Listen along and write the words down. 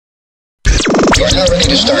You are now ready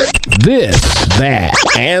to start. This, that,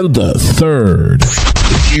 and the third.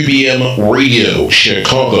 UBM Radio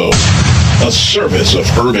Chicago, a service of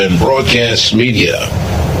Urban Broadcast Media.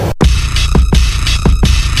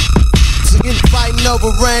 Chicken fighting over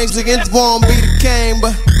range, against won't be the king,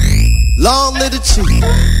 but long live the chief.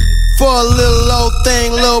 For a little old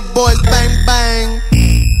thing, little boys bang bang.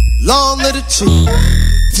 Long live the chief.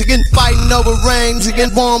 Chicken fighting over range,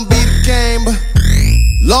 against won't be the king, but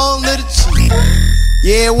long live the chief.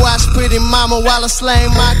 Yeah, watch pretty mama while I slay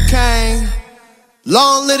my cane.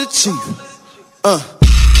 Long live the chief.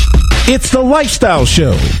 It's the lifestyle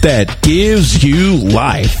show that gives you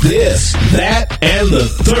life. This, that, and the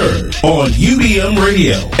third on UBM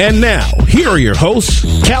Radio. And now, here are your hosts,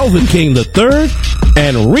 Calvin King III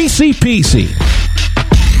and Rici PC.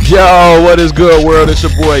 Yo, what is good, world? It's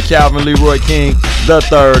your boy, Calvin Leroy King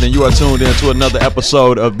III, and you are tuned in to another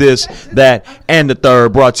episode of This, That, and the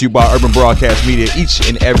Third, brought to you by Urban Broadcast Media each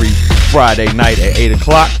and every Friday night at 8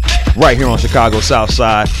 o'clock, right here on Chicago South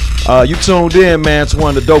Side. You tuned in, man, to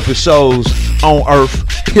one of the dopest shows on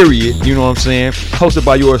earth, period. You know what I'm saying? Hosted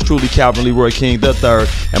by yours truly, Calvin Leroy King III,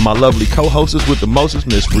 and my lovely co-hostess with the mostest,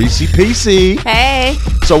 Miss Rici PC. Hey.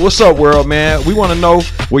 So what's up, world, man? We want to know,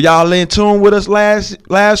 were y'all in tune with us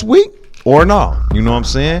last week? Or no, you know what I'm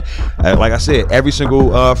saying? Like I said, every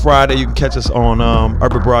single Friday you can catch us on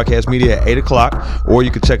Urban Broadcast Media at 8 o'clock, or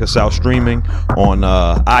you can check us out streaming on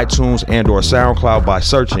iTunes and or SoundCloud by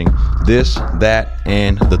searching This, That,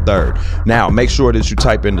 and the Third. Now, make sure that you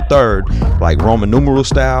type in the third, like Roman numeral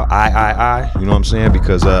style, I, you know what I'm saying?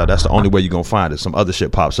 Because that's the only way you're going to find it. Some other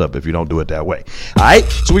shit pops up if you don't do it that way. All right?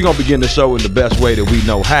 So we're going to begin the show in the best way that we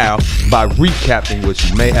know how, by recapping what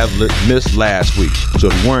you may have missed last week. So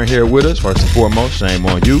if you weren't here with us, first and foremost, shame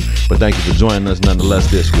on you, but thank you for joining us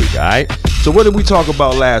nonetheless this week, all right? So what did we talk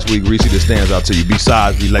about last week, Rici, that stands out to you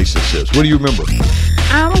besides relationships? What do you remember?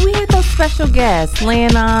 We had those special guests,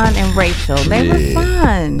 Lennon and Rachel. They were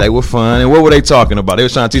fun. They were fun. And what were they talking about? They were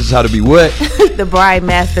trying to teach us how to be what? The Bride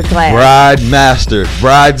Master class.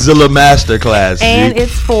 Bridezilla Master class. And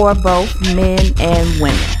it's for both men and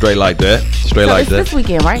women. Straight like that. It's this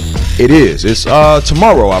weekend, right? It is. It's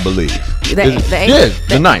tomorrow, I believe. The 8th? Yeah,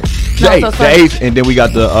 the 9th. The 8th, and then we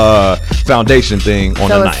got the foundation thing on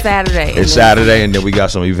the 9th. So it's Saturday. It's Saturday, and then we got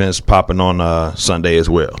some events popping on Sunday as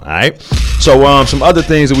well. All right. So some other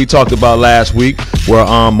things that we talked about last week were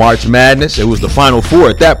March Madness. It was the Final Four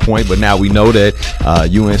at that point, but now we know that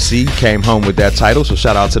UNC came home with that title. So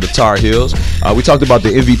shout out to the Tar Heels. We talked about the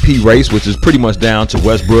MVP race, which is pretty much down to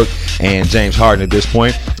Westbrook and James Harden at this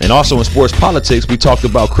point. And also in sports politics, we talked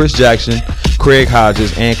about Chris Jackson, Craig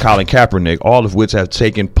Hodges, and Colin Kaepernick, all of which have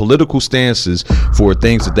taken political stances for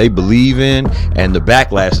things that they believe in and the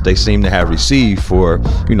backlash that they seem to have received for,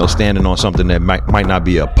 standing on something that might not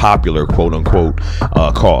be a popular quote unquote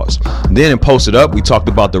cause. And then in Post It Up, we talked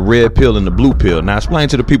about the red pill and the blue pill. Now explain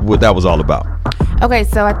to the people what that was all about. Okay,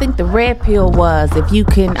 so I think the red pill was if you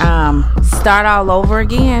can start all over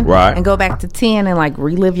again, right, and go back to 10 and like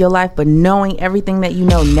relive your life, but knowing everything that you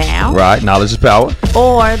know now. Right, knowledge is power.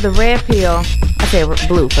 Or the red pill, I said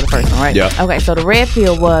blue for the first one, right? Yeah. Okay, so the red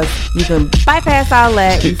pill was you can bypass all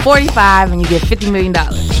that, you're 45 and you get $50 million.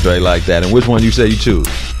 Straight like that. And which one you say you choose?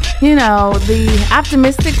 The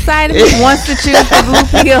optimistic side of me wants to choose the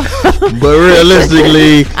blue pill. But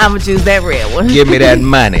realistically, I'm going to choose that red one. Give me that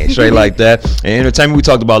money. Straight like that. And entertainment, we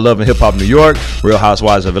talked about Love and Hip Hop New York, Real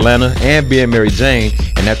Housewives of Atlanta, and Being Mary Jane.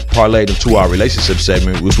 And that's parlayed into our relationship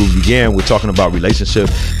segment, which we began with talking about relationship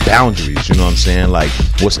boundaries. You know what I'm saying? Like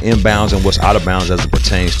what's inbounds and what's out of bounds as it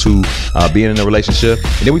pertains to being in a relationship.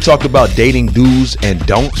 And then we talked about dating do's and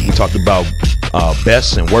don'ts. We talked about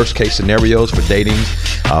best and worst case scenarios for dating,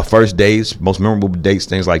 first dates, most memorable dates,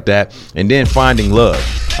 things like that. And then finding love.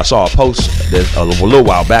 I saw a post that a little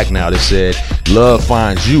while back now that said love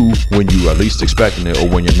finds you when you are least expecting it or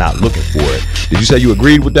when you're not looking for it. Did you say you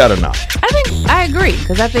agreed with that or not? I agree,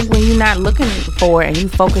 because I think when you're not looking for it and you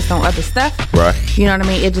focus on other stuff, right? You know what I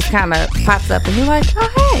mean? It just kind of pops up and you're like, oh,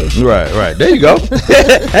 hey. Right. There you go.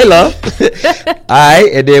 Hey, love. All right.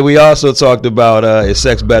 And then we also talked about is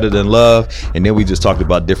sex better than love? And then we just talked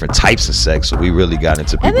about different types of sex. So we really got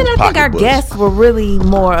into people's pocketbooks. And then I think our guests were really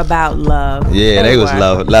more about love. Yeah, they was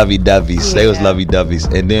lovey-doveys. Yeah. They was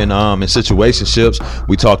lovey-doveys. And then in situationships,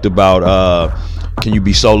 we talked about Can you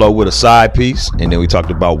be solo with a side piece? And then we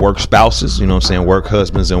talked about work spouses, you know what I'm saying? Work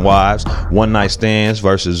husbands and wives. One night stands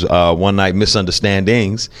versus one night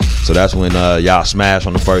misunderstandings. So that's when y'all smash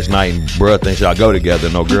on the first night and bruh thinks y'all go together.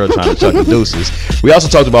 No girl trying to chuck the deuces. We also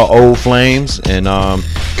talked about old flames and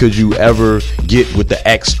could you ever get with the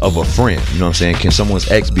ex of a friend? You know what I'm saying? Can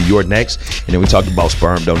someone's ex be your next? And then we talked about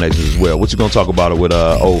sperm donations as well. What you gonna talk about it with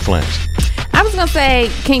old flames? I was gonna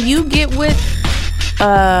say, can you get with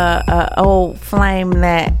old flame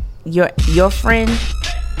that your friend?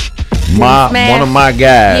 One of my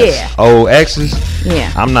guys, old exes.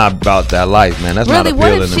 Yeah, I'm not about that life, man. That's really, not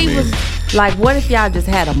appealing to me. What if y'all just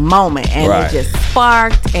had a moment and it just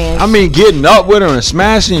sparked? And I mean, getting up with her and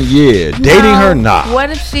smashing, dating her, nah. What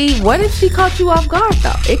if she caught you off guard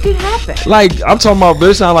though? It could happen. Like I'm talking about, but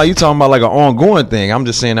it sounds like you talking about like an ongoing thing. I'm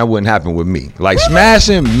just saying that wouldn't happen with me. Like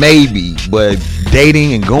smashing, maybe, but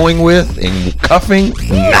dating and going with and cuffing,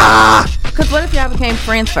 nah. Because what if y'all became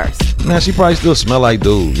friends first? Man, she probably still smell like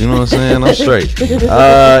dude. You know what I'm saying? I'm straight.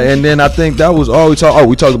 And then I think that was all we talked. Oh,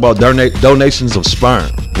 we talked about donations of sperm.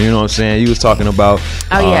 You know what I'm saying? You was talking about.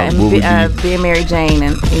 Being Mary Jane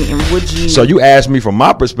and would you? So you asked me from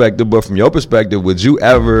my perspective, but from your perspective, would you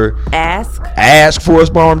ever ask for a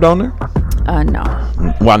sperm donor? No.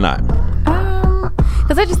 Why not?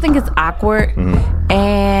 Because I just think it's awkward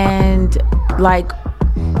and like.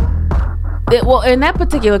 Well, in that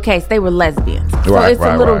particular case, they were lesbians, so it's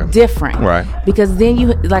a little different, right? Because then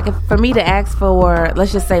you for me to ask for,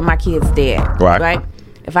 let's just say my kid's dead, right?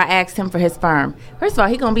 If I asked him for his sperm, first of all,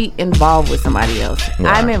 he's gonna be involved with somebody else.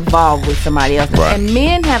 Right. I'm involved with somebody else, and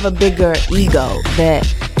men have a bigger ego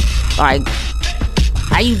that, like,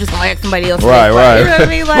 how you just gonna ask somebody else? Right. You know what I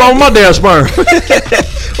mean? Like, well, my damn sperm.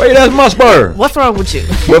 Wait, that's my sperm. What's wrong with you?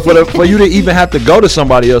 But for you to even have to go to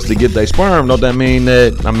somebody else to get their sperm, don't that mean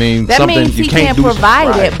that? I mean, that something means you he can't do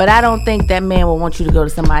provide it. But I don't think that man will want you to go to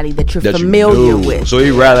somebody that you're familiar with. So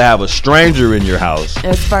he'd rather have a stranger in your house.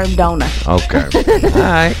 A sperm donor. Okay. All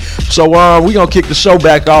right. So we gonna kick the show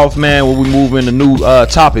back off, man. When we move into new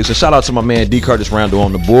topics. So shout out to my man D. Curtis Randall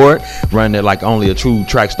on the board, running it like only a true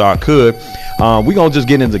track star could. We gonna just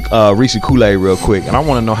get into Rici Kool-Aid real quick, and I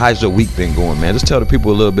want to know how's your week been going, man. Just tell the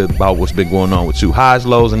people a little bit about what's been going on with you, highs,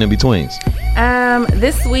 lows, and in betweens.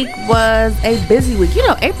 This week was a busy week. You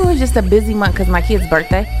know, April is just a busy month because my kid's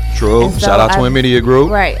birthday. True. So shout out to Media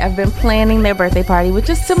Group. Right. I've been planning their birthday party, which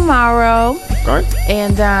is tomorrow. Okay.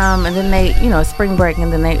 And then they, spring break,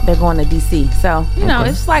 and then they're going to DC. So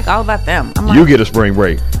it's just like all about them. I'm like, you get a spring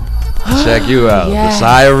break. Check you out. Yes. The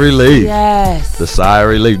sigh of relief. Yes. The sigh of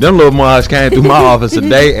relief. Them little moms came through my office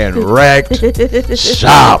today and wrecked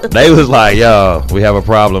shop. They was like, yo, we have a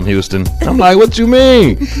problem, Houston. I'm like, what you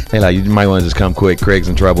mean? They like, you might want to just come quick. Craig's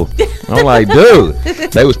in trouble. I'm like, dude.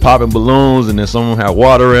 They was popping balloons, and then some of them had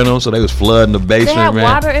water in them, so they was flooding the basement, they had man.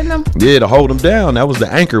 Water in them? Yeah, to hold them down. That was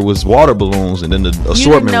the anchor, was water balloons, and then the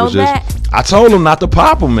assortment was just. That? I told them not to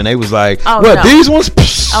pop them, and they was like, oh, what, no. these ones?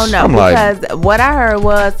 Oh, no, I'm because like, what I heard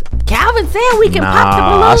was Calvin said we can pop the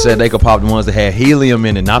balloons. I said they could pop the ones that had helium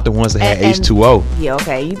in it, not the ones that had H2O. Yeah,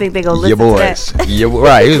 okay. You think they gonna listen your boys. To that?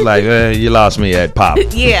 Right. He was like, you lost me at pop.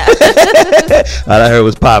 Yeah. All I heard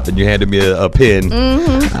was pop, and you handed me a pin.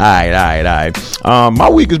 Mm-hmm. All right. My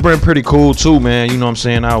week has been pretty cool too, man. You know what I'm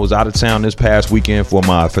saying? I was out of town this past weekend for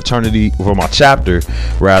my chapter,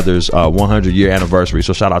 rather's 100-year anniversary.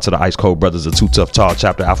 So shout out to the Ice Cold Brothers of Too Tough Tall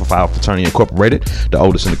Chapter Alpha Phi Alpha Fraternity Incorporated, the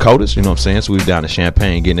oldest and the coldest. You know what I'm saying? So we was down in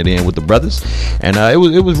Champaign getting it in with the brothers, and it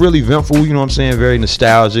was really eventful. You know what I'm saying? Very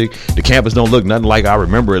nostalgic. The campus don't look nothing like I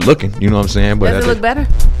remember it looking. You know what I'm saying? But does it look better?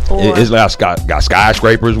 It's like got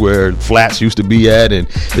skyscrapers where flats used to be at, and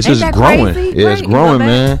it's just growing. Crazy? Yeah, it's growing,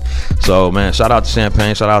 man. So, man, shout out to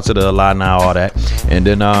Champaign, shout out to the Allied Now, all that. And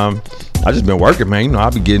then I just been working, man. You know,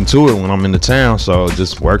 I be getting to it when I'm in the town. So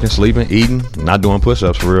just working, sleeping, eating, not doing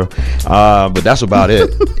push-ups for real. But that's about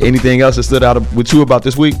it. Anything else that stood out with you about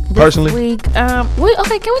this week, personally? This week,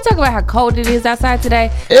 okay, can we talk about how cold it is outside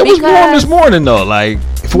today? It was warm this morning, though, like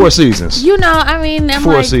 4 seasons. You know, I mean, I'm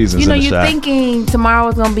 4 like, seasons. you're thinking tomorrow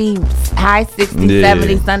is going to be high 60s,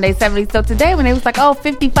 70s, Sunday 70s. So today when it was like,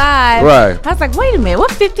 55. Right. I was like, wait a minute,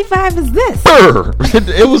 what 55 is this?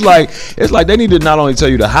 It was like, it's like they need to not only tell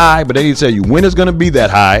you the high, but they need to tell you when it's going to be that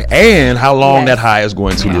high and how long that high is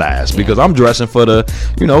going to last. Because I'm dressing for the,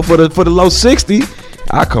 for the low 60.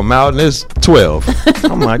 I come out and it's 12.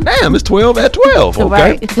 I'm like, damn, it's 12 at 12. Okay.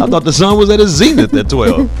 Right. I thought the sun was at its zenith at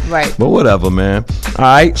 12. Right. But whatever, man. All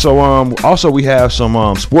right. So also we have some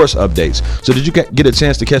sports updates. So did you get a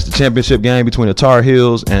chance to catch the championship game between the Tar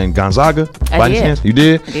Heels and Gonzaga? I did. Chance? You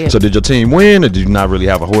did? I did. So did your team win, or did you not really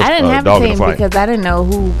have a horse? I didn't have dog a in team the fight? because I didn't know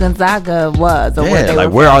who Gonzaga was or where they like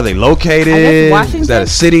were where from. are they located? I guess Washington? Is that a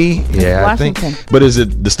city? Yeah, Washington. I think. But is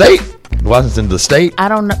it the state? Washington, the state? I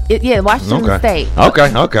don't know. Washington State.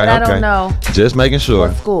 Okay. But I don't know. Just making sure.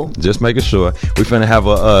 What school? Just making sure. We finna have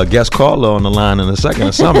a guest caller on the line in a second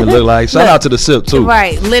or something. Look like shout out to the SIP too.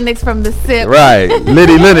 Right, Lennox from the SIP. Right,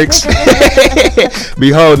 Liddy Lennox.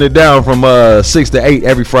 Be holding it down from 6 to 8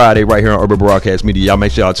 every Friday right here on Urban Broadcast Media. Y'all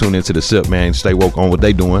make sure y'all tune into the SIP, man. Stay woke on what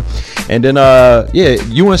they doing. And then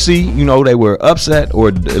UNC, they were upset or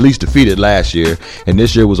at least defeated last year, and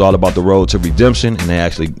this year was all about the road to redemption, and they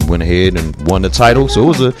actually went ahead and won the title. So it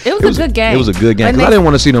was a good game. It was a good game because I didn't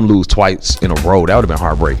want to see them lose twice in a row. That would have been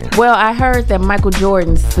heartbreaking. Well, I heard that Michael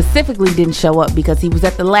Jordan specifically didn't show up because he was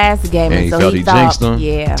at the last game, and so felt he jinxed them.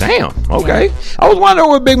 Yeah. Damn. Okay. Yeah. I was wondering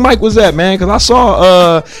where Big Mike was at, man, because I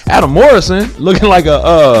saw Adam Morrison looking like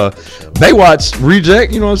a Baywatch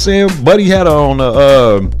reject. You know what I'm saying? Buddy had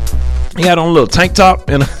on he had on a little tank top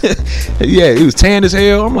and yeah, he was tan as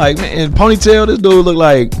hell. I'm like, man, and ponytail. This dude looked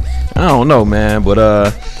like, I don't know, man, but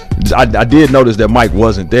I did notice that Mike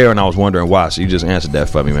wasn't there, and I was wondering why. So you just answered that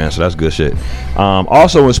for me, man. So that's good shit.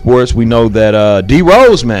 Also in sports, we know that D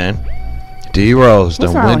Rose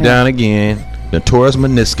done went down again. Done tore his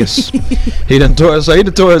meniscus. he done tore his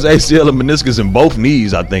ACL and meniscus in both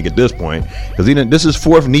knees, I think, at this point, because this is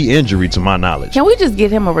fourth knee injury to my knowledge. Can we just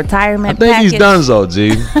get him a retirement? I think package? he's done so,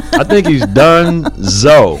 G. I think he's done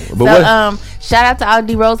so. But shout out to all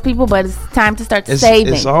D Rose people, but it's time to start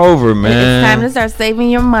saving. It's over, man. It's time to start saving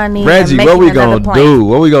your money. Reggie, what we gonna do?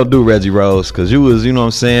 What we gonna do, Reggie Rose? Because you was, you know what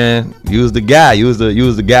I'm saying, you was the guy. You was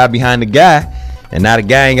the guy behind the guy. And now the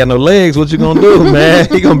guy ain't got no legs. What you gonna do, man?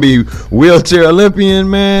 He gonna be wheelchair Olympian,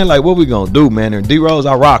 man. Like, what we gonna do, man? And D Rose,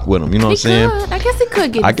 I rock with him. You know what I'm saying? I guess he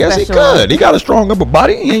could get. I guess he could. He got a strong upper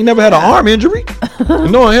body. He ain't never had an arm injury.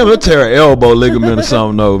 Knowing him, he'll tear an elbow ligament or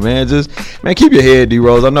something, though, man. Man, keep your head, D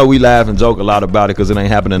Rose. I know we laugh and joke a lot about it because it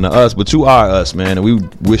ain't happening to us, but you are us, man, and we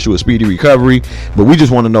wish you a speedy recovery. But we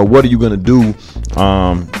just want to know, what are you gonna do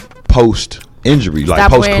post injury,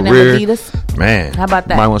 like post career? Man, how about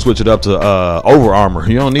that? Might want to switch it up to Over Armour.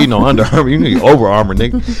 You don't need no Under Armour. You need Over Armour,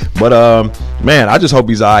 nigga. But man, I just hope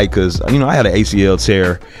he's all right, because I had an ACL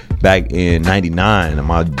tear back in '99 in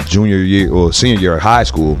my junior year or senior year of high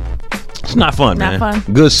school. It's not fun, man.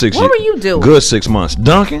 Good 6 years. What were you doing? Good 6 months.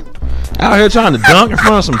 Dunking. Out here trying to dunk in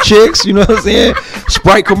front of some chicks, you know what I'm saying?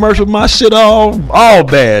 Sprite commercial, my shit all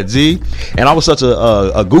bad, G. And I was such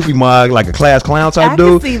a goofy mug, like a class clown type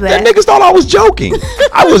dude. See that niggas thought I was joking.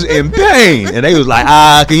 I was in pain. And they was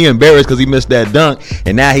like, he embarrassed because he missed that dunk.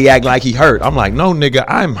 And now he act like he hurt. I'm like, no, nigga,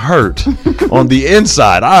 I'm hurt. On the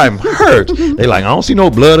inside, I'm hurt. They like, I don't see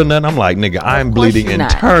no blood or nothing. I'm like, nigga, I'm bleeding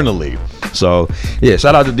internally. So, yeah,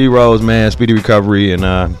 shout out to D Rose, man. Speedy recovery.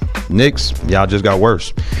 And Knicks, y'all just got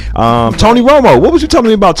worse. Tony Romo, what was you telling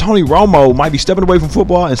me about Tony Romo might be stepping away from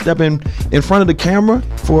football and stepping in front of the camera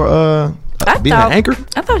for being an anchor?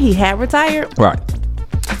 I thought he had retired. Right.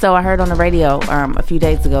 So I heard on the radio a few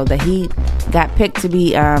days ago that he got picked to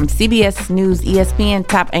be CBS News ESPN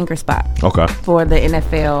top anchor spot. Okay. For the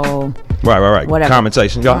NFL. Right. Whatever.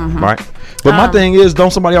 Commentation, y'all. Right. But my thing is, don't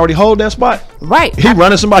somebody already hold that spot? Right. He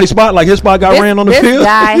running somebody's spot like his spot got ran on the field? This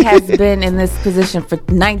guy has been in this position for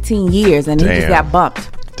 19 years and he just got bumped.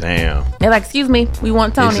 Damn. They're like, excuse me, we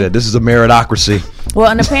want Tony. He said, this is a meritocracy. Well,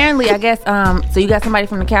 and apparently, I guess, so you got somebody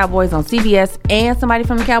from the Cowboys on CBS and somebody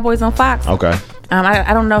from the Cowboys on Fox. Okay.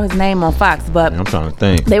 I don't know his name on Fox, but I'm trying to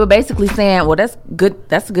think. They were basically saying, well, that's good.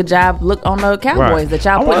 That's a good job. Look on the Cowboys that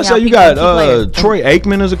y'all. I want to say you got Troy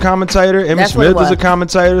Aikman as a commentator, Emmitt Smith as a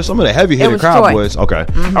commentator, some of the heavy-hitter Cowboys. Troy. Okay.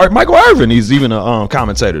 All right, Michael Irvin, he's even a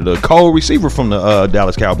commentator, the co-receiver from the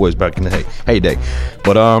Dallas Cowboys back in the heyday.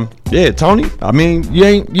 But yeah, Tony, I mean, you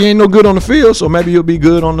ain't no good on the field, so maybe you'll be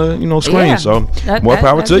good on the screen. Yeah. So more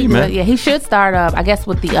power to you, man. Yeah, he should start I guess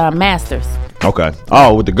with the Masters. Okay.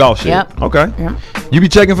 Oh, with the golf shit. Yep. Okay. Yep. You be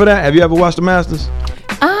checking for that? Have you ever watched the Masters?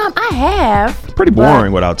 I have. Pretty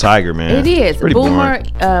boring without Tiger, man. It is. Pretty Boomer.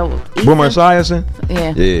 Boomer Esiason?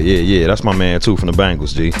 Yeah. Yeah. That's my man too from the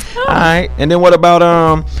Bengals, G. Oh. All right. And then what about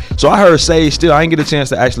so I heard Sage still. I didn't get a chance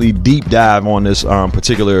to actually deep dive on this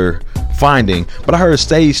particular finding. But I heard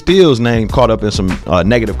Stage Steele's name caught up in some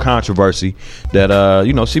negative controversy that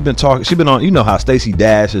she been on. You know how Stacey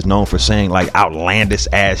Dash is known for saying like outlandish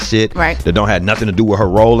ass shit that don't have nothing to do with her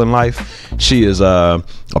role in life. She is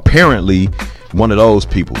apparently one of those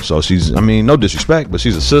people. So she's, I mean, no disrespect, but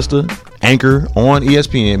she's a sister anchor on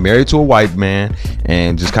ESPN, married to a white man,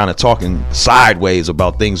 and just kind of talking sideways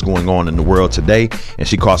about things going on in the world today. And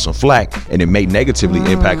she caught some flack, and it may negatively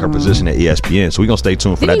impact her position at ESPN. So we're gonna stay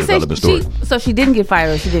tuned for that development story. So she didn't get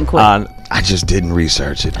fired, or she didn't quit? I just didn't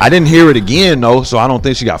research it. I didn't hear it again though, so I don't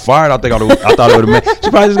think she got fired. I thought it would have made. She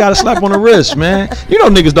probably just got a slap on the wrist, man. You know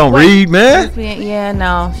niggas don't read, man. Yeah,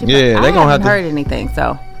 no. They gonna have to heard anything,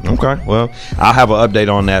 so. Okay, well, I'll have an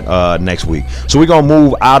update on that next week. So we're going to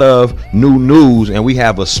move out of new news, and we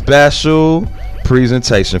have a special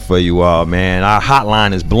presentation for you all, man. Our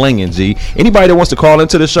hotline is blinging, G. Anybody that wants to call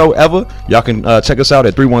into the show ever, y'all can check us out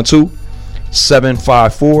at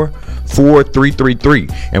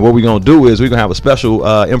 312-754-4333. And what we're going to do is we're going to have a special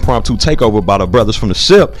impromptu takeover by the brothers from the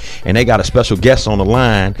SIP, and they got a special guest on the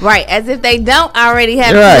line. Right, as if they don't already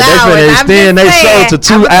have 2 hours. They extend their show to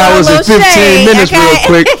 2 hours and 15 minutes real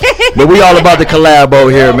quick. But we all about the collabo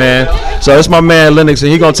here, man. So it's my man Lennox,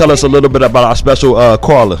 and he's going to tell us a little bit about our special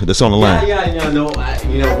caller that's on the line. We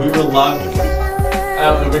would love.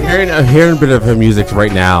 We're hearing a bit of her music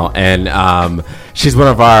right now, and she's one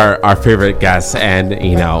of our favorite guests. And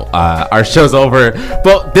our show's over,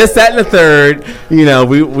 but this, that, and the third,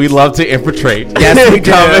 we love to infiltrate. Yes, we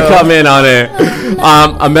come in on it.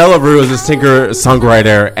 Amel LaRue is a singer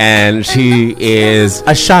songwriter, and she is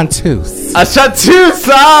a chanteuse. Oh, I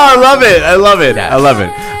love it. Yeah. I love it.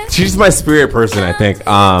 She's my spirit person, I think.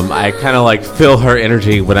 I kind of like feel her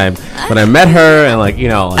energy when I met her, and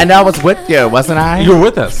And I was with you, wasn't I? You were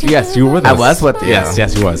with us. Yes, you were with us. I was with you. Yes,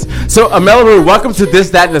 you was. So, Amel LaRue, welcome to This,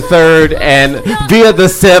 That, and the Third, and via the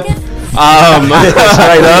SIP.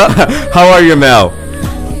 Straight up. How are you, Mel?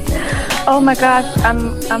 Oh my gosh,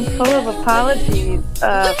 I'm full of apologies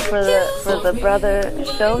for the brother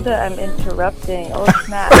show that I'm interrupting. Oh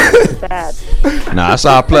snap, it's bad. Nah, it's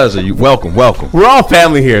our pleasure. You welcome. We're all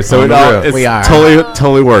family here, so we are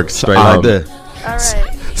totally works. Straight like that. All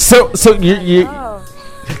right. So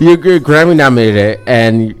you're Grammy nominated,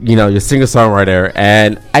 and you're a singer-songwriter,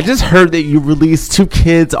 and I just heard that you released 2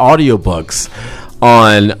 kids audiobooks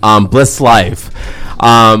on Bliss Life.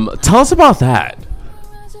 Tell us about that.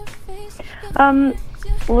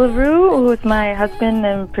 LaRue, who is my husband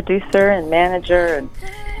and producer and manager, and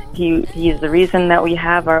he's the reason that we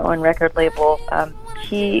have our own record label.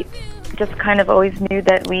 He just kind of always knew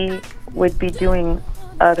that we would be doing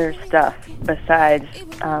other stuff besides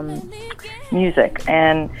music,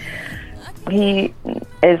 and he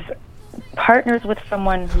is partners with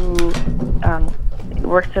someone who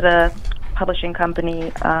works at a publishing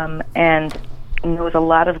company and knows a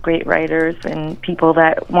lot of great writers and people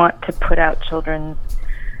that want to put out children's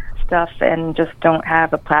stuff and just don't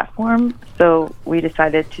have a platform. So we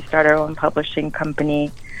decided to start our own publishing company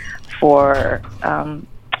for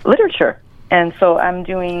literature. And so I'm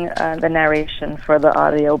doing the narration for the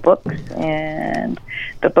audio books, and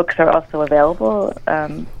the books are also available.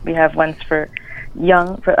 We have ones for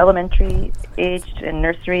elementary aged and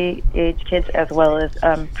nursery age kids, as well as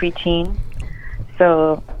preteen.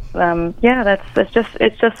 So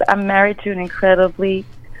it's just I'm married to an incredibly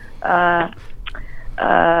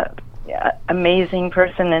amazing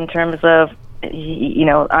person in terms of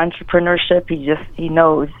entrepreneurship. He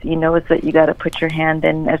knows that you got to put your hand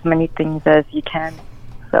in as many things as you can.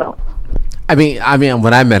 So I mean,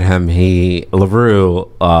 when I met him,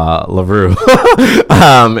 LaRue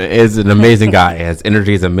is an amazing guy. His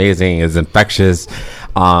energy is amazing. Is infectious.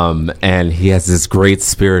 And he has this great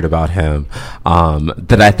spirit about him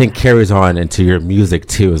that I think carries on into your music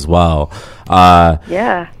too as well.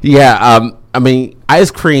 Yeah. I mean,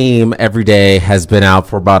 Ice Cream Every Day has been out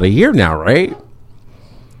for about a year now, right?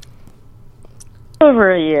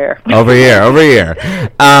 Over a year. Over a year. Over a year.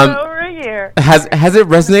 Has it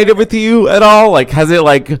resonated with you at all? Like, has it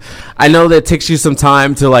I know that it takes you some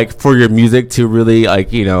time to for your music to really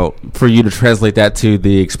for you to translate that to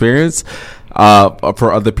the experience.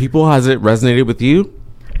 For other people, has it resonated with you?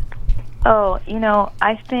 Oh,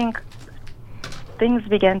 I think things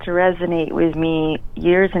began to resonate with me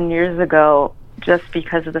years and years ago, just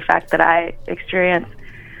because of the fact that I experienced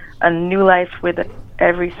a new life with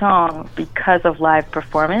every song because of live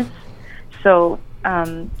performance. So,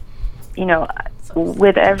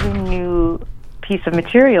 with every new piece of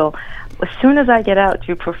material, as soon as I get out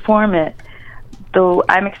to perform it, though,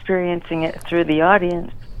 I'm experiencing it through the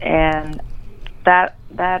audience, and that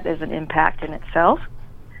is an impact in itself.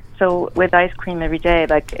 so with Ice Cream Every Day,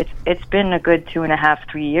 like it's been a good 2.5,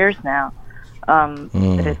 3 years now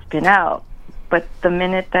that it's been out. But the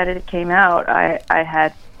minute that it came out, I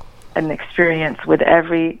had an experience with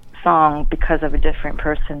every song because of a different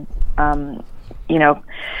person, you know,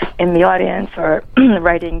 in the audience or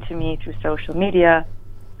writing to me through social media.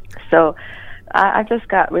 So I just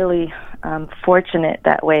got really fortunate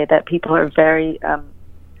that way, that people are very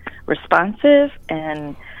responsive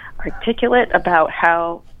and articulate about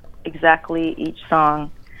how exactly each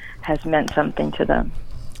song has meant something to them.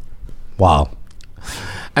 Wow.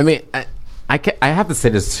 I mean, I have to say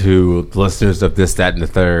this to the listeners of This, That, and the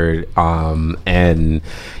Third. And,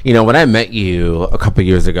 you know, when I met you a couple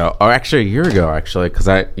years ago, or actually a year ago, actually, because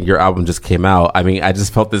your album just came out, I mean, I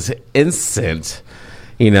just felt this instant,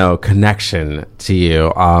 you know, connection to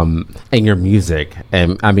you and your music.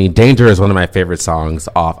 And, I mean, Danger is one of my favorite songs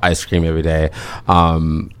off Ice Cream Every Day,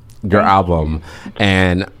 your album.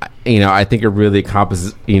 And, you know, I think it really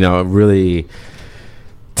encompasses, you know, really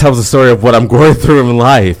tells the story of what I'm going through in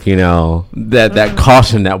life, you know, that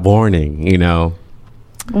caution, that warning, you know.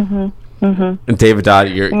 And David Dodd,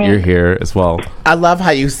 you're here as well. I love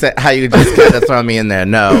how you just kind of throw me in there.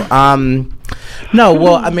 No,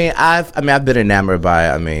 well, I mean, I've been enamored by,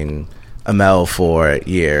 Amel for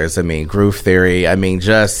years. I mean, groove theory. I mean,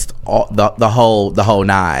 just all, the whole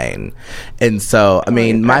nine. And so, I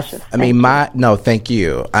mean, thank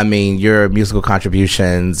you. I mean, your musical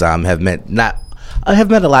contributions have meant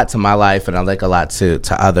a lot to my life, and I like a lot to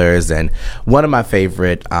others. And one of my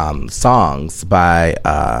favorite songs by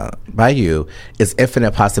you is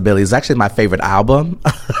Infinite Possibilities. It's actually my favorite album.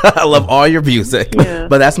 I love all your music,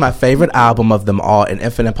 but that's my favorite album of them all. And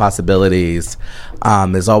Infinite Possibilities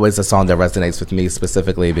is always a song that resonates with me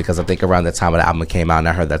specifically because I think around the time when the album came out and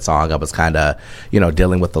I heard that song, I was kind of, you know,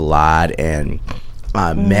 dealing with a lot and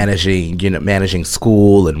managing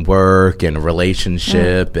school and work and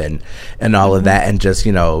relationship and all of that, and just,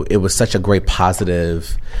 you know, it was such a great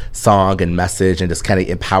positive song and message, and just kind of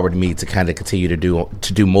empowered me to kind of continue to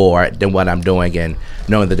do more than what I'm doing, and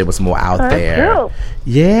knowing that there was more out there. Cool.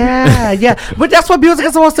 Yeah. But that's what music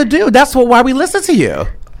is supposed to do. That's why we listen to you.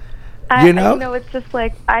 You know, it's just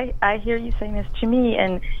like I hear you saying this to me,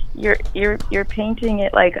 and you're painting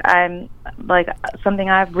it like I'm like something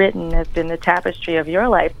I've written has been the tapestry of your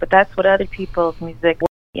life, but that's what other people's music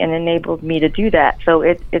and enabled me to do that. So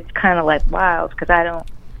it's kind of like wild because I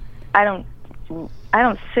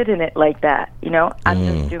don't sit in it like that. You know, I'm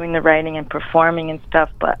just doing the writing and performing and stuff.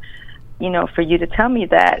 But you know, for you to tell me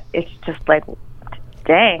that, it's just like,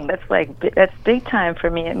 dang, that's big time for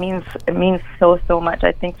me. It means so much.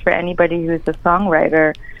 I think for anybody who's a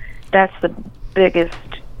songwriter, that's the biggest,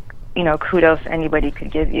 you know, kudos anybody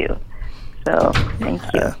could give you. So thank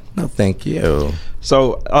you. No, thank you.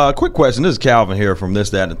 So quick question. This is Calvin here from This,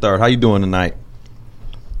 That, and the Third. How you doing tonight?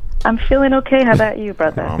 I'm feeling okay. How about you,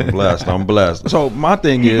 brother? I'm blessed. So my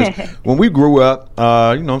thing is, when we grew up, you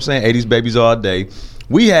know what I'm saying, 80s babies all day,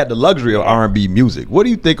 we had the luxury of R&B music. What do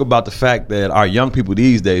you think about the fact that our young people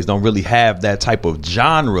these days don't really have that type of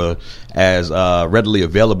genre as readily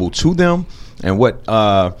available to them? And what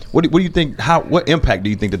do you think? What impact do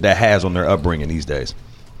you think that has on their upbringing these days?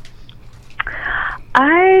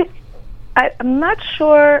 I'm not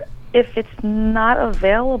sure if it's not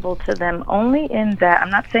available to them. Only in that, I'm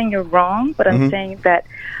not saying you're wrong, but I'm saying that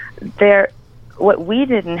what we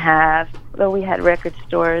didn't have, though we had record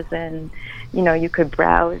stores and, you know, you could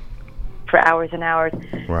browse for hours and hours.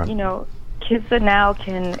 Right. You know, kids that now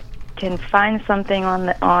can find something on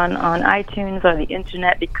iTunes or the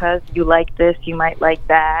internet because you like this, you might like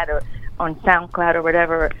that, or on SoundCloud or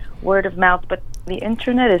whatever, word of mouth. But the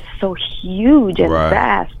internet is so huge and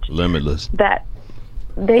vast, limitless, that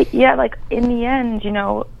like in the end, you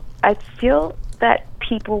know, I feel that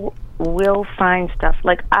people will find stuff.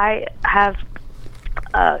 Like I have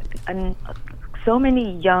so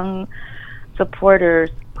many young supporters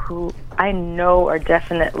who I know are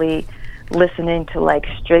definitely listening to like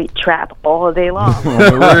straight trap all day long.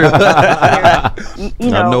 I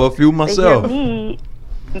know a few myself. They hear me,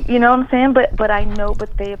 you know what I'm saying? But I know,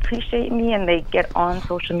 but they appreciate me and they get on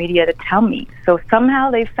social media to tell me. So somehow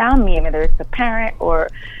they found me, whether it's a parent or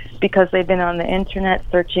because they've been on the internet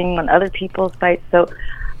searching on other people's sites. So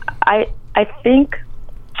I think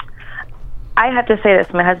I have to say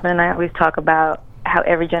this. My husband and I always talk about how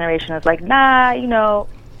every generation is like, nah, you know,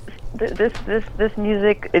 this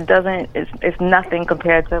music, it's nothing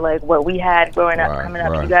compared to like what we had growing up, coming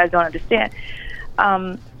up. You guys don't understand.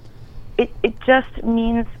 It just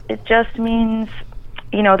means,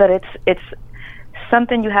 you know, that it's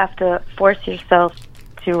something you have to force yourself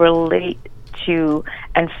to relate to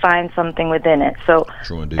and find something within it. So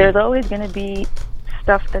there's always going to be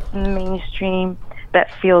stuff that's in the mainstream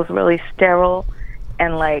that feels really sterile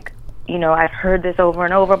and like, you know, I've heard this over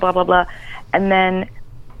and over, blah, blah, blah. And then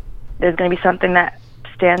there's going to be something that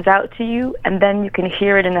stands out to you, and then you can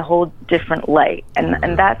hear it in a whole different light.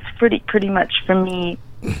 And that's pretty much for me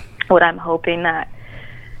what I'm hoping that,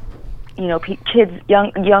 you know, kids,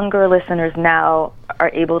 younger listeners now are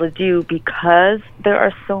able to do, because there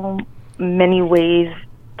are so many ways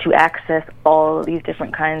to access all of these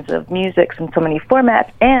different kinds of music and so many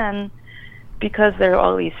formats, and because there are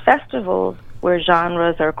all these festivals where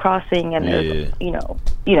genres are crossing, and there's you know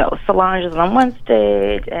Solange is on one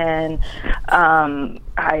stage, and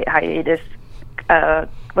hiatus.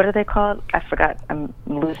 What are they called? I forgot. I'm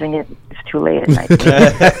losing it. It's too late at night.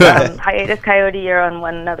 Hiatus Coyote are on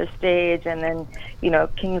another stage, and then, you know,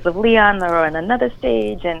 Kings of Leon are on another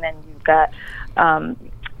stage, and then you've got,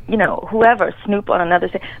 you know, whoever, Snoop on another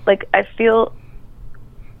stage. Like, I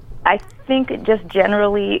think just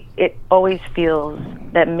generally it always feels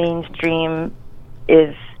that mainstream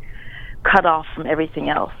is cut off from everything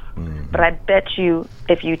else. Mm-hmm. But I bet you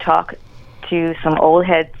if you talk to some old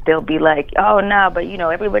heads, they'll be like, oh no, but you know,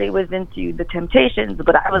 everybody was into the Temptations,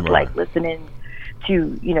 but I was like listening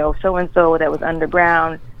to, you know, so and so that was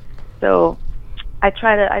underground. So I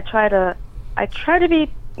try to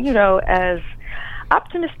be, you know, as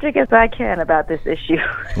optimistic as I can about this issue.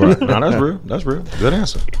 Right. No, that's real. That's real. Good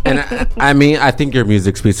answer. And I mean, I think your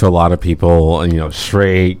music speaks to a lot of people, and, you know,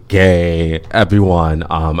 straight, gay, everyone.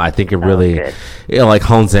 I think it really, like,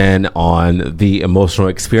 hones in on the emotional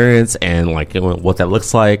experience and, like, you know, what that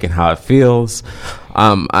looks like and how it feels.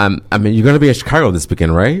 I mean, you're going to be in Chicago this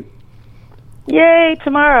weekend, right? Yay,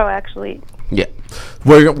 tomorrow, actually. Yeah.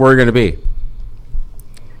 Where are you going to be?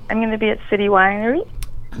 I'm going to be at City Winery.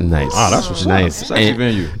 Nice. Oh, that's what's nice. It's a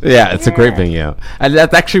venue. Yeah, it's a great venue, and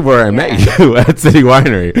that's actually where I met you, at City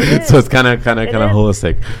Winery. So it's kind of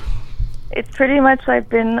holistic. It's pretty much they've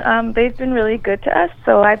been really good to us.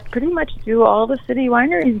 So I pretty much do all the city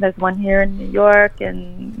wineries. There's one here in New York,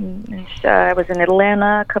 and I was in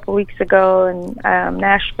Atlanta a couple weeks ago, and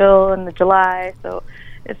Nashville in July. So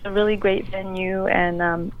it's a really great venue,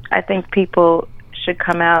 and I think people should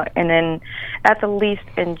come out and then at the least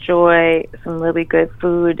enjoy some really good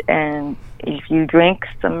food, and if you drink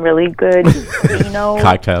some really good, you know,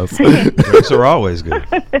 cocktails. Drinks are always good.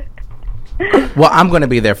 Well, I'm going to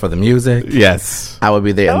be there for the music. Yes. I will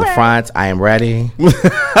be there in the front. I am ready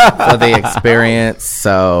for the experience.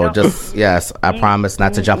 So just, yes, I promise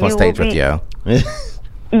not to jump on stage with you.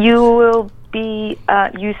 You will be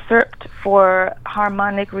usurped for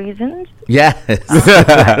harmonic reasons. Yes.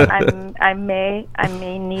 I may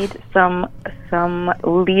need some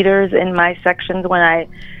leaders in my sections when I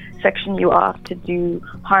section you off to do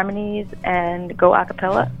harmonies and go a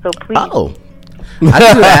cappella. So please. Oh. I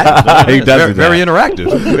can do that. He does very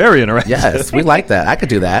interactive. Very interactive. Yes, we like that. I could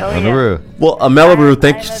do that. Oh, yeah. Well, Melabru,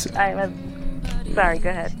 thank you. Sorry, go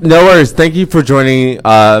ahead. No worries. Thank you for joining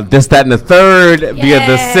This, That, and the Third via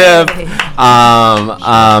the SIP.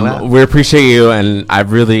 We appreciate you, and I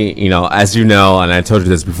really, you know, as you know, and I told you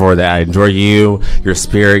this before, that I enjoy you, your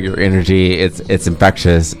spirit, your energy. It's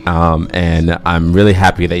infectious, and I'm really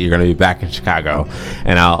happy that you're going to be back in Chicago,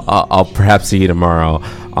 and I'll perhaps see you tomorrow.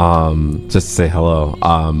 Just to say hello.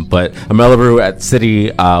 But Melabru at City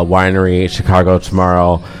Winery, Chicago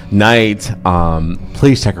tomorrow night.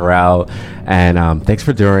 Please check her out. And thanks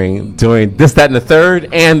for doing This, That, and the Third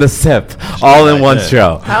and the SIP all in one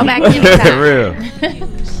show. I'll back you real.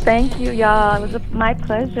 Thank you, y'all. It was my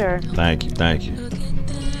pleasure. Thank you.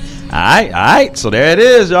 All right. So there it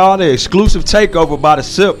is, y'all. The exclusive takeover by the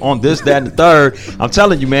SIP on This, That, and the Third. I'm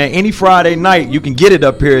telling you, man, any Friday night, you can get it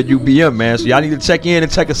up here at UBM, man. So y'all need to check in and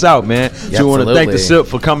check us out, man. So we want to thank the SIP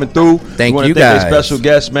for coming through. Thank you you guys. Thank our special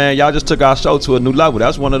guests, man. Y'all just took our show to a new level.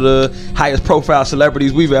 That's one of the highest profile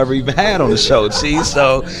celebrities we've ever even had on the show, see?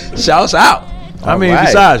 So shouts out. I mean,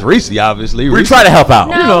 besides Rici, obviously. We try to help out.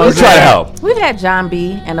 No, we try to help. We've had John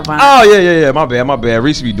B. and Avant. Oh, yeah. My bad.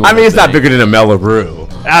 Rici be doing I mean, it's not bigger than a Melabru.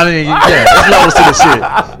 I mean, yeah,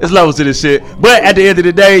 it's levels to the shit. But at the end of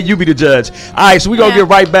the day, you be the judge. All right, so we're going to get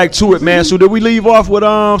right back to it, man. So did we leave off with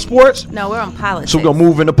sports? No, we're on politics. So we're going to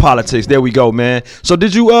move into politics. There we go, man. So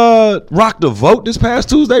did you rock the vote this past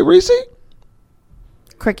Tuesday, Rici?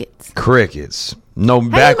 Crickets. No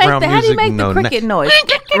background music. How do you make the cricket noise?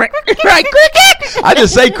 Right, cricket. I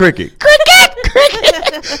just say cricket.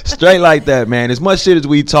 Cricket. Straight like that, man. As much shit as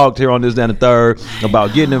we talked here on This, That, and the Third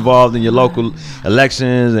about getting involved in your local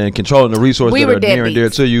elections and controlling the resources that are near and dear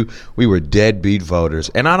to you, we were deadbeat voters.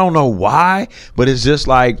 And I don't know why, but it's just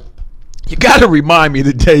like You got to remind me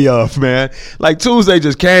the day of, man. Like Tuesday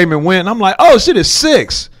just came and went. And I'm like, oh, shit, it's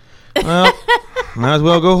 6. Well, might as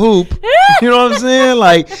well go hoop. You know what I'm saying?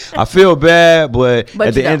 Like, I feel bad, but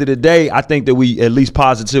at the end of the day, I think that we at least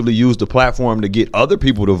positively use the platform to get other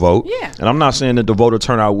people to vote. Yeah. And I'm not saying that the voter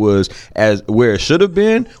turnout was as where it should have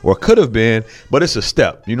been or could have been, but it's a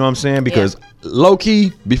step. You know what I'm saying? Because low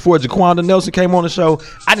key, before Jaquanda Nelson came on the show,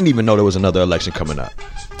 I didn't even know there was another election coming up.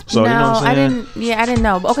 So, no, you know what I'm saying? I didn't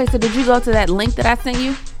know. Okay, so did you go to that link that I sent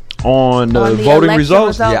you? On the voting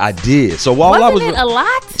results? Yeah, I did. So while Wasn't it a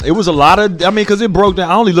lot? It was a lot of, because it broke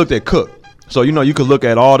down. I only looked at Cook. So, you could look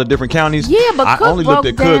at all the different counties. Yeah, but Cook I only looked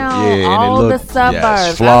at Cook. Yeah, all the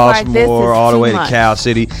suburbs. Flossmoor, all the way to Cal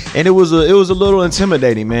City. And it was a little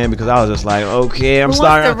intimidating, man, because I was just like, okay, I'm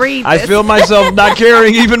starting. I feel myself not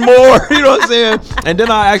caring even more. You know what I'm saying? And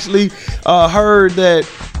then I actually heard that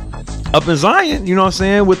up in Zion, you know what I'm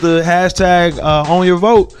saying, with the hashtag on your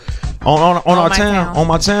vote. On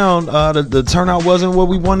my town, the turnout wasn't what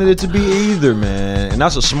we wanted it to be either, man. And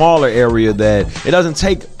that's a smaller area that it doesn't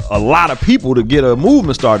take a lot of people to get a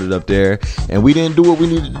movement started up there. And we didn't do what we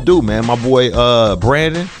needed to do, man. My boy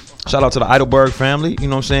Brandon, shout out to the Eidelberg family. You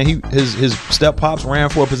know what I'm saying? His step pops ran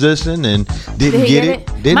for a position and didn't get it.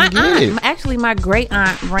 Actually, my great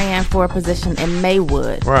aunt ran for a position in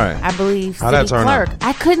Maywood. Right. I believe city clerk.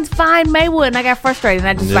 I couldn't find Maywood, and I got frustrated. And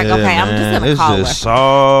I just I'm just gonna call her. It's just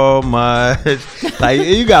so much. Like,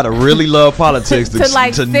 you gotta really love politics to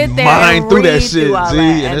sit there mine through that shit.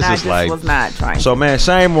 And it's just like was not trying. So, man,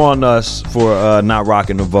 shame on us for not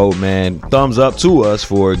rocking the vote, man. Thumbs up to us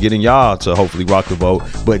for getting y'all to hopefully rock the vote.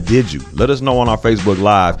 But did you? Let us know on our Facebook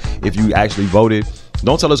Live if you actually voted.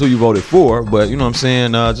 Don't tell us who you voted for, but you know what I'm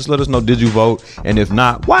saying? Just let us know, did you vote? And if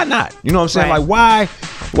not, why not? You know what I'm saying? Right. Like,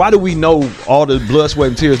 why do we know all the blood, sweat,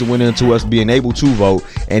 and tears that went into us being able to vote,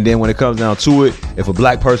 and then when it comes down to it, if a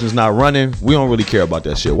black person's not running, we don't really care about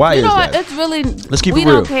that shit? Why is that? It's really, let's keep it real.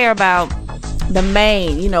 We don't care about the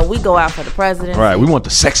main, we go out for the president. Right, we want the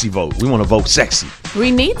sexy vote. We want to vote sexy. We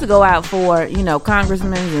need to go out for,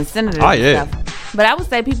 congressmen and senators and stuff. But I would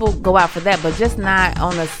say people go out for that, but just not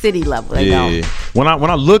on a city level. They don't. When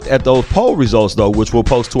I looked at those poll results, though, which we'll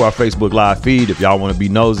post to our Facebook Live feed if y'all want to be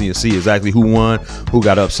nosy and see exactly who won, who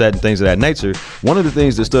got upset, and things of that nature, one of the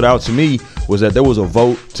things that stood out to me was that there was a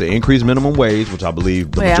vote to increase minimum wage, which I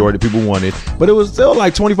believe the majority of people wanted. But it was still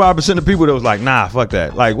like 25% of people that was like, nah, fuck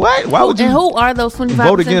that. Like, what? Why would you? And who are those 25%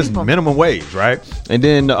 vote against people? Minimum wage, right? And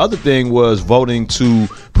then the other thing was voting to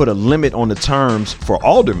put a limit on the terms for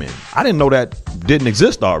aldermen. I didn't know that didn't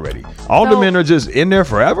exist already. Aldermen are just in there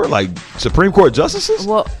forever, like Supreme Court justices.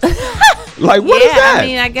 Well, like, what is that? I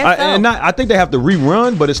mean, I guess so. And I think they have to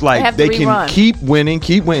rerun, but it's like they can keep winning,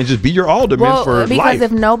 and just be your alderman for because life.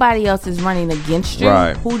 If nobody else is running against you,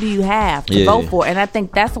 who do you have to vote for? And I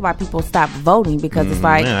think that's why people stop voting, because it's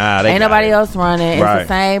like, ain't nobody else running. It's the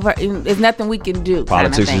same. It's nothing we can do.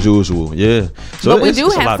 Politics as usual. Yeah. So but we do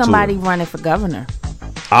have somebody running for governor.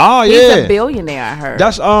 Oh, he's a billionaire, I heard.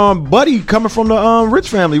 That's Buddy coming from the Rich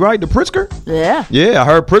family, right? The Pritzker? Yeah, I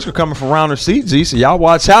heard Pritzker coming from around her seat, Z. So y'all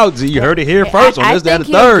watch out, Z. You heard it here first on this, that, and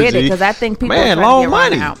the third, Z. Because I think people long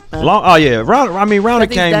money. Rauner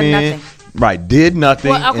came in. Nothing. Right, did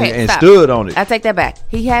nothing and stood on it. I take that back.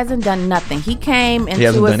 He hasn't done nothing. He hasn't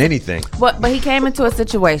done anything. But he came into a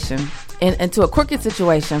situation, into a crooked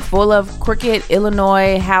situation, full of crooked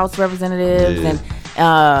Illinois House representatives and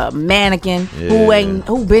mannequin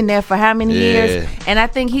who been there for how many years, and I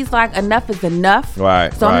think he's like, enough is enough.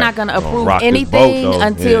 Right. So I'm not gonna approve anything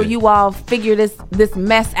until you all figure this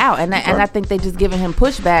mess out. And I think they just giving him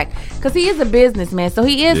pushback because he is a businessman, so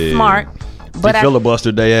he is smart. But he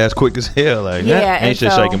filibustered their ass quick as hell. Like, ain't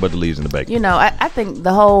shit shaking but the leaves in the bacon. I think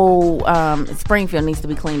the whole Springfield needs to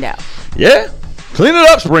be cleaned out. Yeah, clean it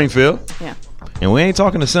up, Springfield. Yeah. And we ain't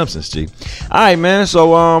talking the Simpsons, G. All right, man.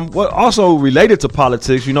 So, what also related to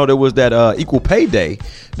politics, there was that Equal Pay Day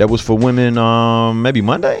that was for women. Maybe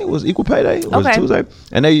Monday was Equal Pay Day. Was it Tuesday?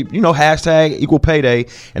 And they, hashtag Equal Pay Day,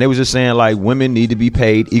 and they was just saying like women need to be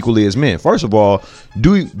paid equally as men. First of all,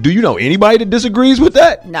 do you know anybody that disagrees with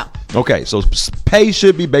that? No. Okay, so pay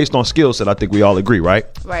should be based on skill set. I think we all agree, right?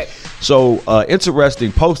 Right. So,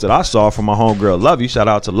 interesting post that I saw from my homegirl Lovey. Shout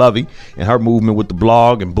out to Lovey and her movement with the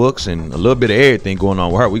blog and books and a little bit of everything going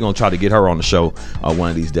on with her. We're gonna try to get her on the show one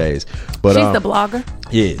of these days. But she's the blogger.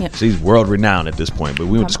 Yeah, she's world renowned at this point. But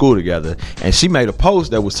we went to school together, and she made a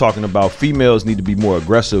post that was talking about females need to be more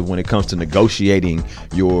aggressive when it comes to negotiating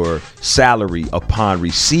your salary upon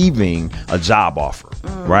receiving a job offer.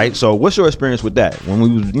 Right. So, what's your experience with that? When we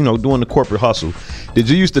was, doing the corporate hustle, did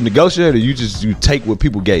you used to negotiate, or you take what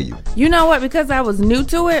people gave you? You know what? Because I was new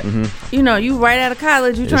to it. You right out of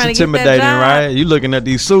college, you trying to get that job. It's intimidating, right? You looking at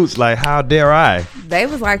these suits like, how dare I? They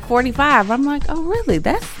was like 45. I'm like, oh really?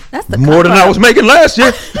 That's the more than I was making last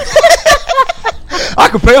year. I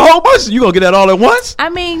could pay a whole bunch. You gonna get that all at once? I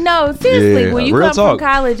mean, no, seriously. Yeah, when you come from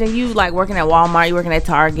college and you like working at Walmart, you working at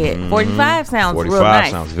Target, 45 sounds real nice.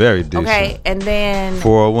 45 sounds very decent. Okay, and then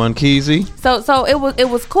 401 Keezy. So it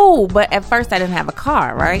was cool, but at first I didn't have a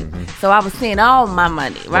car, right? So I was seeing all my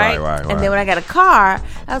money, right? Right. And then when I got a car,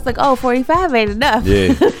 I was like, oh, 45 ain't enough.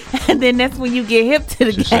 Yeah. And then that's when you get hip to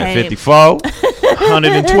the game. 54,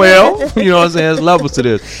 112. You know what I'm saying? There's levels to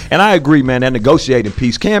this. And I agree, man, that negotiating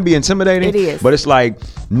piece can be intimidating. It is. But it's like,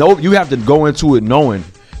 no, you have to go into it knowing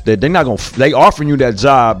that they offering you that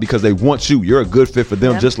job because they want you. You're a good fit for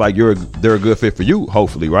them, just like they're a good fit for you,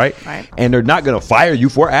 hopefully, right? And they're not going to fire you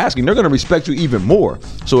for asking. They're going to respect you even more.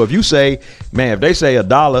 So if you say, man, if they say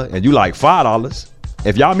 $1 and you like $5,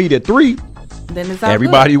 if y'all meet at $3, then it's all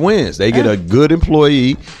everybody good. wins. They get a good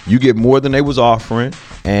employee. You get more than they was offering,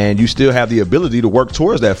 and you still have the ability to work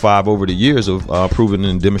towards that 5 over the years of proven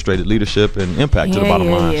and demonstrated leadership and impact to the bottom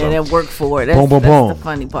line. Yeah, that work for it. That's the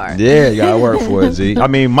funny part. Yeah, you gotta work for it, Z. I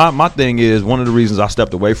mean, my thing is, one of the reasons I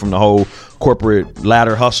stepped away from the whole corporate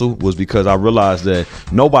ladder hustle was because I realized that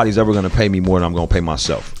nobody's ever going to pay me more than I'm going to pay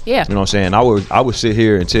myself. Yeah. You know what I'm saying? I would sit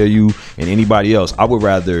here and tell you and anybody else, I would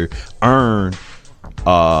rather earn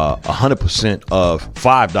 100% of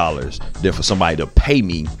 $5 than for somebody to pay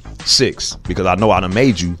me $6, because I know I done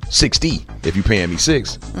made you $60 if you paying me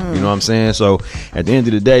 $6. You know what I'm saying? So at the end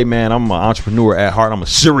of the day, man, I'm an entrepreneur at heart. I'm a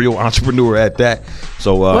serial entrepreneur at that.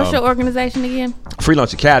 So what's your organization again? Free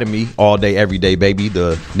Lunch Academy, all day, every day, baby.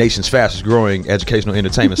 The nation's fastest growing educational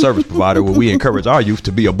entertainment service provider, where we encourage our youth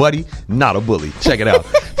to be a buddy, not a bully. Check it out.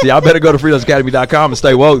 So y'all better go to freelunchacademy.com and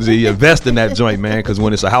stay woke, Z. Invest in that joint, man, because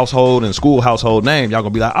when it's a household and school household name, y'all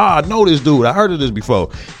gonna be like, I know this dude. I heard of this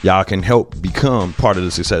before. Y'all can help become part of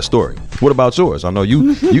the success story. What about yours? I know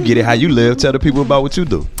you get it how you live. Tell the people about what you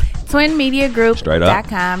do.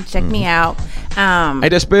 TwinMediaGroup.com. Check me out. Ain't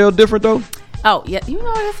that spelled different though? Oh, yeah, you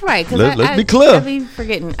know that's right. Let's be clear. I be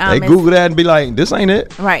forgetting. They Google that and be like, this ain't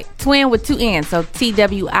it. Right. Twin with 2 N's. So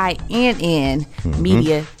TWINN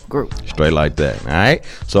Media Group. Straight like that. All right.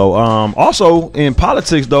 So also in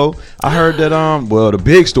politics though, I heard that the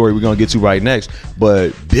big story we're gonna get to right next,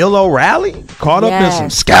 but Bill O'Reilly caught up in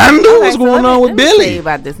some scandal. What's going on with Billy? Tell you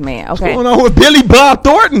about this man. What's going on with Billy Bob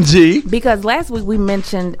Thornton, G? Because last week we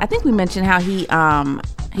mentioned how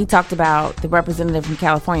he talked about the representative from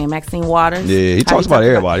California, Maxine Waters. Yeah, he talks about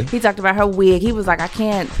everybody. He talked about her wig. He was like, I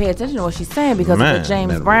can't pay attention to what she's saying because of the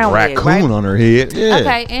James Brown wig. Raccoon on her head. Yeah.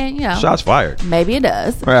 Okay, and shots fired. Maybe it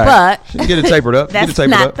does, right. But get it tapered up. That's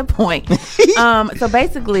not the point. So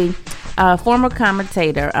basically, former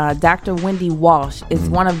commentator Dr. Wendy Walsh is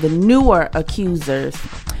one of the newer accusers.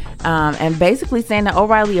 And basically saying that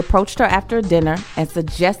O'Reilly approached her after dinner and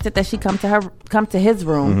suggested that she come to his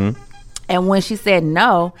room. And when she said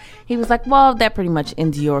no, he was like, well, that pretty much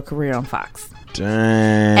ends your career on Fox.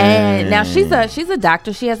 Dang. And now she's a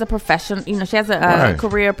doctor. She has a profession. She has a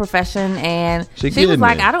career profession. And she was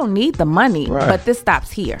like, I don't need the money, but this stops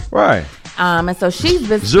here. Right. And so she's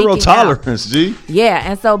been zero tolerance, G. Yeah.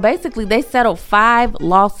 And so basically they settled 5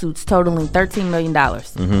 lawsuits totaling $13 million.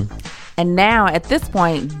 And now at this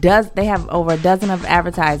point, they have over a dozen of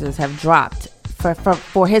advertisers have dropped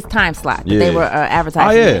for his time slot that they were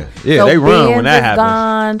advertising. So they run when that happens.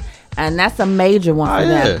 Gone, and that's a major one for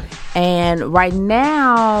them. And right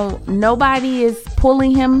now, nobody is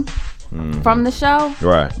pulling him from the show.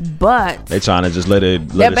 Right. But they trying to just let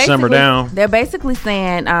it simmer down. They're basically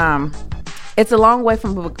saying it's a long way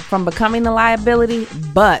from becoming a liability,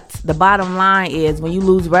 but the bottom line is when you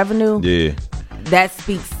lose revenue, that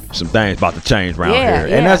speaks. Some things about to change around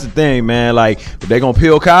here. And that's the thing, man. Like, they gonna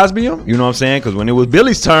peel Cosby him, you know what I'm saying? Because when it was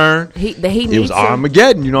Billy's turn, it was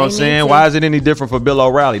Armageddon, you know what I'm saying? Why is it any different for Bill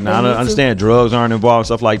O'Reilly? Now, I understand drugs aren't involved,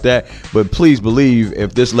 stuff like that, but please believe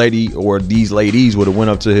if this lady or these ladies would have went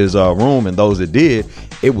up to his room, and those that did,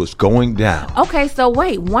 it was going down. Okay, so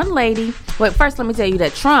first let me tell you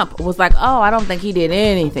that Trump was like, oh, I don't think he did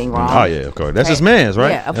anything wrong. Oh, yeah, of course. That's his man's,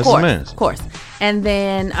 right? Yeah, of course. And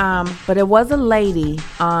then, but it was a lady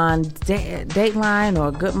on Dateline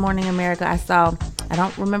or Good Morning America. I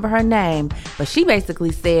don't remember her name, but she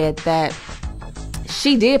basically said that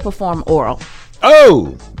she did perform oral.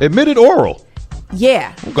 Oh, admitted oral.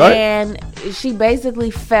 Yeah. Okay. And she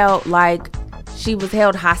basically felt like she was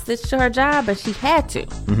held hostage to her job, and she had to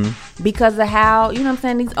because of how, you know what I'm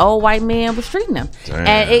saying, these old white men was treating them. Damn.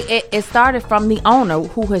 And it started from the owner,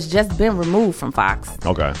 who has just been removed from Fox.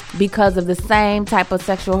 Okay. Because of the same type of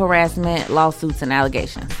sexual harassment lawsuits and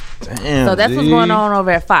allegations. Damn, so that's what's going on over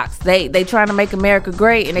at Fox. They trying to make America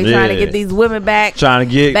great, and they trying to get these women back. Trying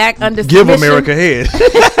to get back under give submission. America head.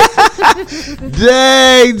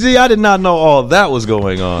 Dang, G, I did not know all that was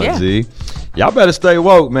going on, G. Y'all better stay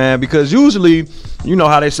woke, man, because usually, you know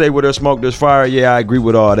how they say where there's smoke, there's fire. Yeah, I agree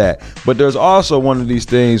with all that. But there's also one of these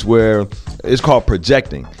things where it's called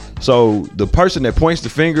projecting. So the person that points the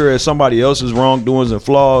finger at somebody else's wrongdoings and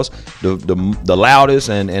flaws, the loudest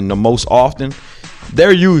and the most often,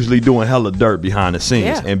 they're usually doing hella dirt behind the scenes.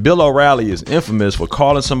 Yeah. And Bill O'Reilly is infamous for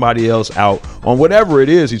calling somebody else out on whatever it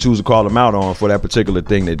is he chooses to call them out on for that particular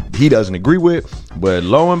thing that he doesn't agree with. But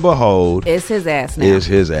lo and behold, it's his ass now. It's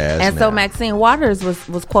his ass and now. so Maxine Waters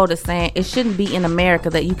was quoted saying, it shouldn't be in America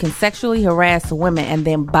that you can sexually harass women and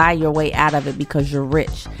then buy your way out of it because you're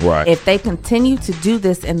rich. Right. If they continue to do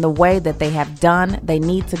this in the way that they have done, they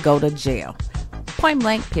need to go to jail. Point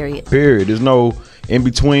blank, period. There's no in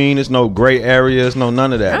between. There's no gray areas. No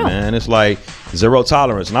none of that, man. It's like zero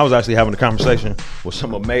tolerance. And I was actually having a conversation with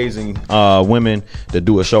some amazing women that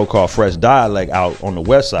do a show called Fresh Dialect out on the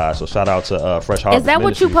West Side. So shout out to Fresh Harvest. Is that Ministries.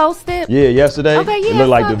 what you posted? Yeah, yesterday. Okay, yeah, it looked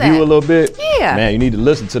like The View a little bit. Yeah, man, you need to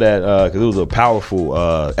listen to that because it was a powerful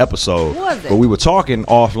episode. Was it? But we were talking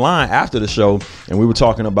offline after the show, and we were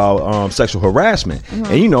talking about sexual harassment.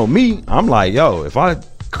 And you know me, I'm like, yo, if I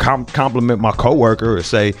compliment my coworker or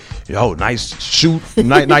say, yo, nice suit,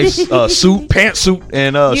 nice suit, pantsuit,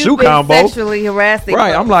 and shoe combo. Sexually harassing.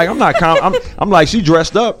 Right. I'm like, I'm like, she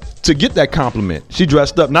dressed up to get that compliment. She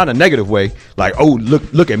dressed up, not in a negative way, like, oh,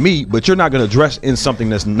 look at me, but you're not gonna dress in something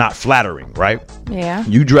that's not flattering, right? Yeah.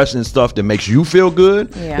 You dress in stuff that makes you feel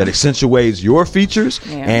good, that accentuates your features,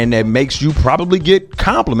 and that makes you probably get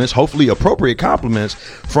compliments, hopefully appropriate compliments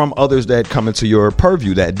from others that come into your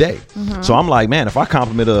purview that day. So I'm like, man, if I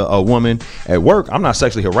compliment a woman at work, I'm not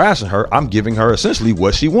sexually harassing her. I'm giving her essentially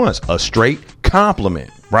what she wants, a straight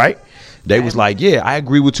compliment, right? They was like, yeah, I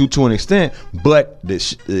agree with you to an extent, but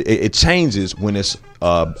it changes when it's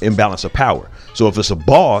imbalance of power. So if it's a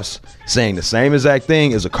boss saying the same exact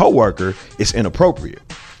thing as a coworker, it's inappropriate.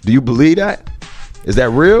 Do you believe that? Is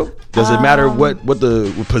that real? Does it matter what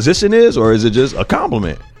the position is, or is it just a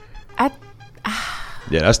compliment?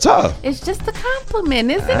 Yeah, that's tough. It's just a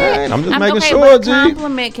compliment, isn't it? I'm just making sure, but G. a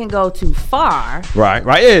compliment can go too far. Right,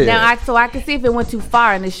 yeah. Now, I can see if it went too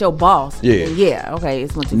far and it's your boss. Yeah. Okay,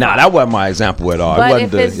 it's went too far. Nah, that wasn't my example at all.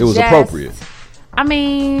 But It was appropriate. I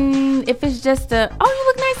mean, if it's just you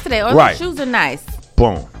look nice today, or your shoes are nice.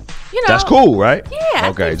 Boom. You know, that's cool, right?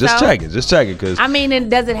 Yeah. Okay, just check it. Because I mean,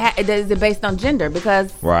 and is it based on gender?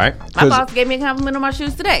 Because my boss gave me a compliment on my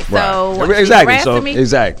shoes today. So right.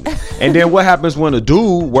 Exactly. And then what happens when a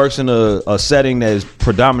dude works in a setting that is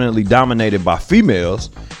predominantly dominated by females?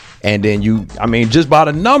 And then just by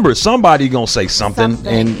the numbers, somebody gonna say something.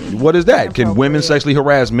 And what is that? Can women sexually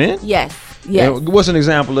harass men? Yes. And what's an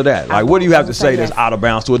example of that? Like, what do you have to say that's out of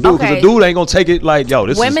bounds to a dude? Because a dude ain't gonna take it like, yo,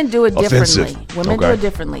 this women is do it offensive. differently. Women do it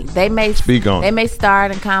differently. They may speak on. They may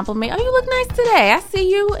start and compliment. Oh, you look nice today. I see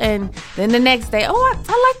you. And then the next day, oh, I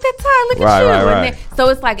like that tie. Look at you. Right. So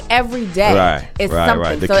it's like every day, it's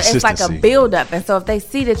something. So it's like a build up. And so if they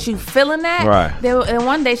see that you feeling that, then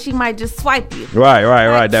one day she might just swipe you.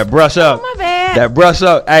 Right. That brush up. My bad. That brush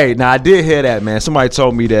up. Hey, now I did hear that, man. Somebody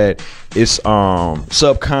told me that it's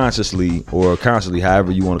subconsciously or consciously,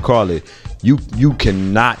 however you want to call it, you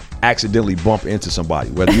cannot accidentally bump into somebody,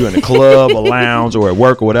 whether you're in a club, a lounge, or at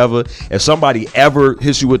work or whatever. If somebody ever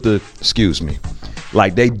hits you with the excuse me,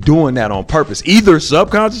 like they doing that on purpose, either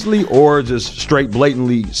subconsciously or just straight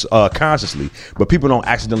blatantly consciously, but people don't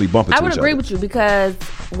accidentally bump into each other. I would agree with you, because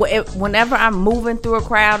whenever I'm moving through a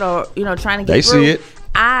crowd or trying to get they through, see it.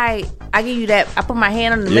 I give you that. I put my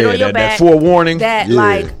hand on the middle of your back. That forewarning.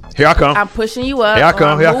 Like, here I come. I'm pushing you up.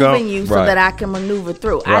 I'm moving you so that I can maneuver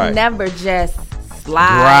through. I never just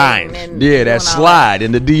slide. That slide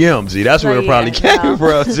in the DMs. See, that's where it probably came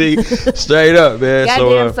from. See, straight up, man.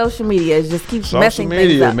 Goddamn social media just keeps messing things up.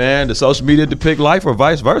 Social media, man. The social media depict life or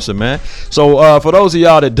vice versa, man. So for those of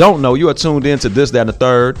y'all that don't know, you are tuned in to This, That, and the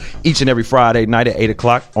Third each and every Friday night at 8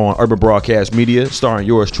 o'clock on Urban Broadcast Media, starring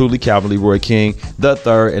yours truly, Calvin Leroy King the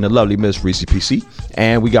Third, and the lovely Miss Rici PC.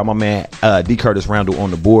 And we got my man D. Curtis Randall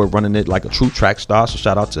on the board, running it like a true track star. So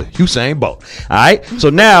shout out to Usain Bolt. All right.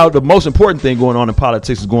 So now the most important thing going on in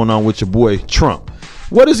politics is going on with your boy Trump.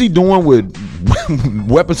 What is he doing with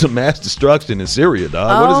weapons of mass destruction in Syria,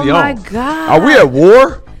 dog? What is he on? Oh my God! Are we at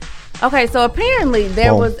war? Okay, so apparently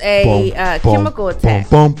there was a chemical attack.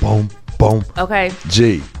 Boom. Okay.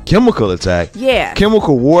 Gee, chemical attack. Yeah.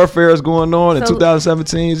 Chemical warfare is going on in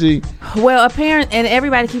 2017. G. Well, apparently, and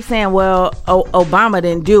everybody keeps saying, "Well, Obama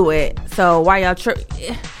didn't do it." So why y'all?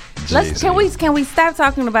 Can we stop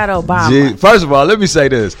talking about Obama? Gee, first of all, let me say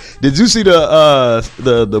this. Did you see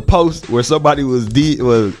the post where somebody was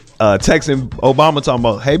texting Obama talking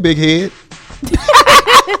about, "Hey, big head"?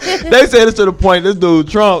 They said it to the point, this dude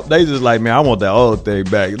Trump, they just like, man, I want that old thing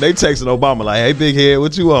back. They texting Obama like, "Hey, big head,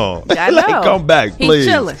 what you on?" I know. Like, come back, please.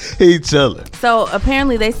 He chilling. So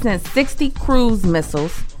apparently they sent 60 cruise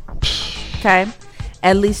missiles. Okay.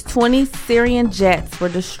 At least 20 Syrian jets were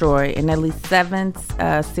destroyed, and at least 7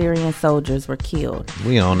 Syrian soldiers were killed.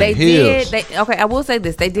 We on the hills. Okay, I will say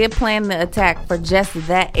this: they did plan the attack for just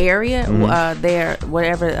that area, there,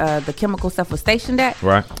 wherever the chemical stuff was stationed at.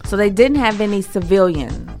 Right. So they didn't have any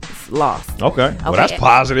civilians lost. Okay. Well, that's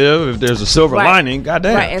positive. If there's a silver lining,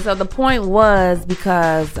 goddamn. Right. And so the point was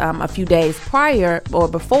because a few days prior or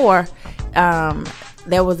before.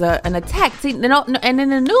 There was an attack. See, and then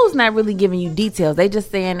the news not really giving you details. They just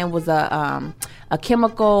saying it was a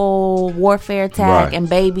chemical warfare attack, and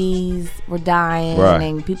babies were dying,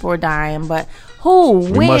 and people were dying. But who,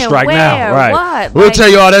 when, must strike where, now. Right. what? We'll tell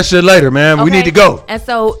you all that shit later, man. Okay. We need to go. And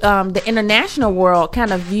so the international world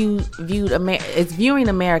kind of it's viewing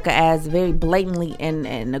America as very blatantly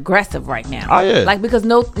and aggressive right now. Oh yeah. Like because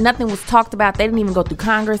nothing was talked about. They didn't even go through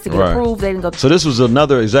Congress to get approved. They didn't go. So this was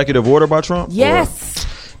another executive order by Trump? Yes.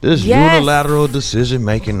 This unilateral decision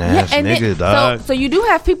making ass nigga, dog. So you do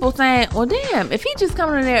have people saying, well, damn, if he just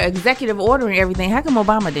coming in there executive ordering everything, how come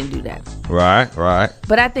Obama didn't do that? Right.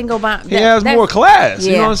 But I think Obama... He has more class.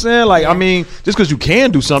 You know what I'm saying? Like, I mean, just because you can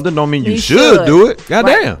do something don't mean you should do it.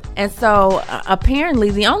 Goddamn. Right. And so apparently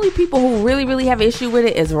the only people who really, really have an issue with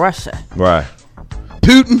it is Russia. Right.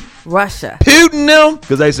 Putin? Russia. Putin them?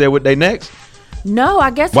 Because they said what they next? No, I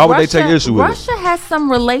guess why would they take issue with Russia has some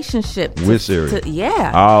relationship with Syria.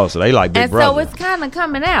 Yeah. Oh, so they like big brother. And so it's kind of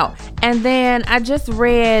coming out. And then I just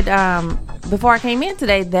read before I came in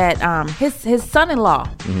today that his son-in-law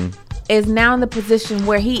is now in the position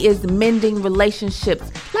where he is mending relationships.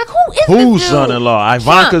 Like whose son-in-law?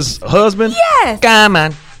 Ivanka's husband? Yes. Come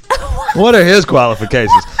on. What are his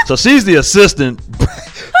qualifications? So she's the assistant.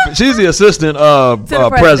 She's the assistant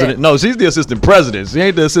president. No, she's the assistant president. She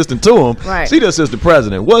ain't the assistant to him. Right. She's the assistant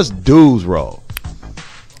president. What's dude's role?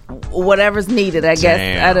 Whatever's needed, I guess.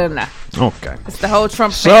 Damn. I don't know. Okay. It's the whole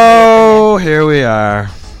Trump family. So here we are.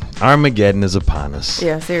 Armageddon is upon us.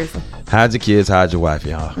 Yeah, seriously. Hide your kids, hide your wife,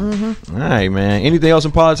 y'all. Mm-hmm. All right, man. Anything else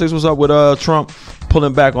in politics? What's up with Trump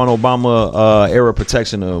pulling back on Obama era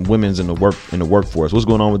protection of women's in the workforce? What's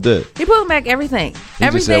going on with that? He pulling back everything. He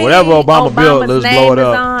just said whatever Obama built, let's blow it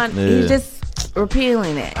up. Yeah. He's just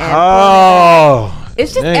repealing it.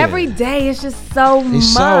 It's just every day. It's just so much.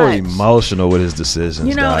 He's so emotional with his decisions.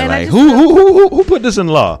 You know, and like, who put this in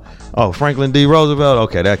law? Oh, Franklin D. Roosevelt.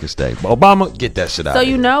 Okay, that can stay. But Obama, get that shit out. So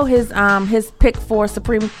you know his pick for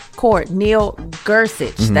Supreme Court, Neil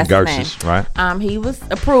Gorsuch. That's his name. Right. He was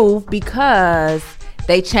approved because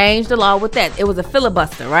they changed the law with that. It was a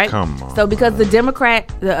filibuster, right? Come on. So because the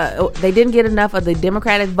they didn't get enough of the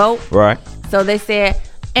Democratic vote. Right. So they said,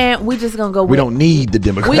 and we just gonna go. We don't need the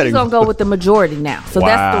Democratic. We just gonna go with the majority now. So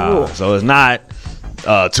that's the rule. So it's not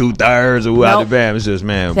 2/3 or out the bam. It's just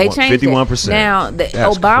 51%. Now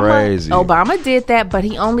Obama did that, but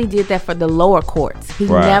he only did that for the lower courts. He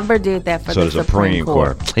never did that for the Supreme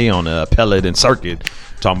Court. He on the appellate and circuit.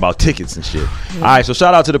 Talking about tickets and shit. All right, so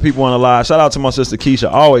shout out to the people on the live. Shout out to my sister Keisha,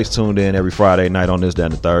 always tuned in every Friday night on this, that,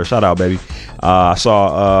 and the third. Shout out, baby. I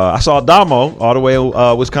saw Damo all the way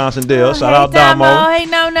Wisconsin Dale. Shout out Damo. Hey,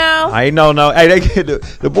 no. Hey, no. Hey,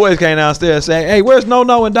 the boys came downstairs saying, "Hey, where's No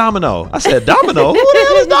and Domino?" I said, "Domino? Who the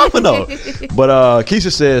hell is Domino?" But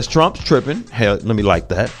Keisha says Trump's tripping. Hell, let me like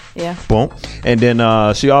that. Yeah. Boom. And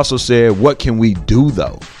then she also said, "What can we do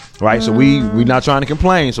though?" Right, so we not trying to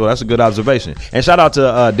complain, so that's a good observation. And shout out to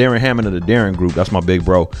Darren Hammond of the Darren Group. That's my big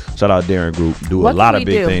bro. Shout out Darren Group. Do a lot of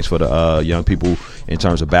big things for the young people in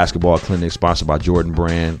terms of basketball clinics, sponsored by Jordan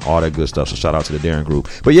Brand, all that good stuff. So shout out to the Darren Group.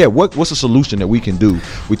 But yeah, what's a solution that we can do?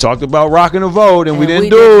 We talked about rocking the vote, and we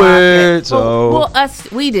didn't do it. So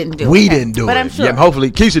we didn't do it. We didn't do it. But I'm sure. Yeah,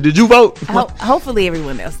 hopefully, Keisha, did you vote? Hopefully,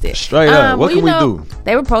 everyone else did. Straight up. What can we do?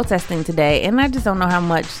 They were protesting today, and I just don't know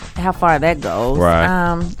how far that goes. Right.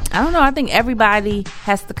 I don't know. I think everybody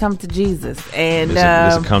has to come to Jesus and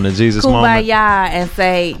listen, come to Jesus kumbaya moment. And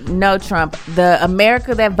say, no, Trump, the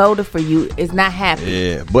America that voted for you is not happy. happy.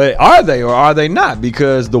 Yeah, but are they or are they not?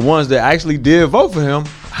 Because the ones that actually did vote for him,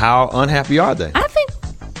 how unhappy are they?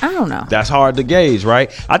 I don't know. That's hard to gauge,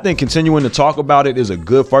 right? I think continuing to talk about it is a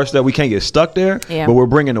good first step. We can't get stuck there, but we're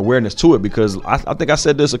bringing awareness to it because I think I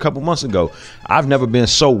said this a couple months ago. I've never been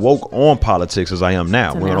so woke on politics as I am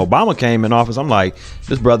now. When Obama came in office, I'm like,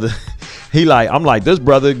 this brother, I'm like, this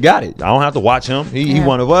brother got it. I don't have to watch him. He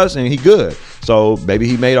one of us and he good. So maybe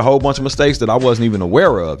he made a whole bunch of mistakes that I wasn't even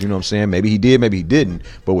aware of. You know what I'm saying? Maybe he did, maybe he didn't.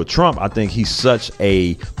 But with Trump, I think he's such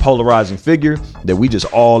a polarizing figure that we just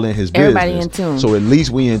all in his Everybody business. in tune. So at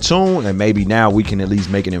least we in tune, and maybe now we can at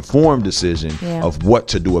least make an informed decision of what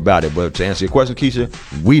to do about it. But to answer your question,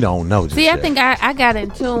 Keisha, we don't know. See, I think I got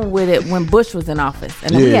in tune with it when Bush was in office.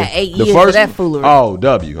 And we had 8 years of that foolery. Oh,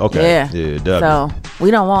 W. Okay. Yeah, W. So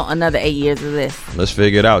we don't want another 8 years of this. Let's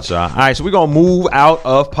figure it out, y'all. All right, so we're going to move out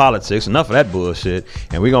of politics. Enough of that bullshit.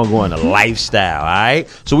 And we're going to go into lifestyle, all right?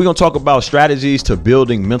 So we're going to talk about strategies to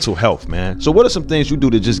building mental health, man. So what are some things you do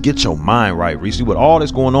to just get your mind right, Rici? With all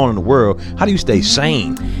that's going on in the world, how do you stay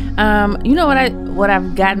sane? You know what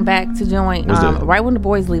I've gotten back to doing? Right when the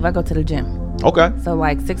boys leave, I go to the gym. Okay. So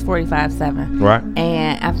like 6:45, 7. Right.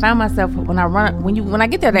 And I found myself when I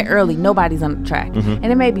get there that early, nobody's on the track, and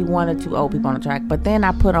there may be 1 or 2 old people on the track. But then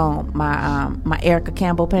I put on my Erica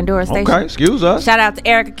Campbell Pandora station. Okay, excuse us. Shout out to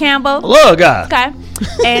Erica Campbell. Love guy. Okay.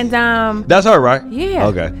 And that's her, right? Yeah.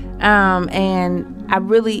 Okay. And I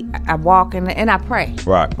walk and I pray.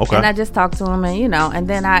 Right. Okay. And I just talk to him, and and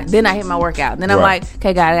then I hit my workout. And then I'm like,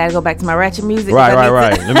 okay, God, I gotta go back to my ratchet music. Right.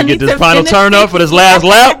 Let me get this final turn up for this last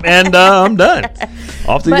lap, and I'm done.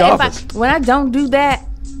 Off to the office. When I don't do that,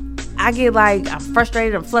 I get I'm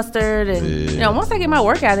frustrated and flustered, and once I get my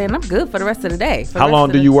workout in, I'm good for the rest of the day. How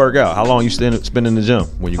long do you work out? How long you spend in the gym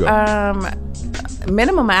when you go?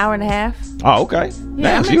 Minimum an hour and a half. Oh, okay.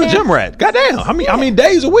 Damn, so you a gym rat. Goddamn. How many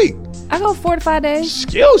days a week? I go 4 to 5 days.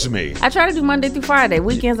 Excuse me. I try to do Monday through Friday.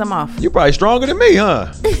 Weekends I'm off. You're probably stronger than me,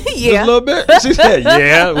 huh? Yeah. Just a little bit? She said,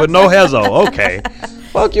 yeah, with no hezo. Okay.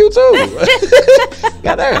 Fuck you too.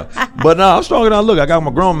 Goddamn. But no, I'm stronger than I look. I got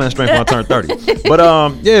my grown man strength when I turn 30. But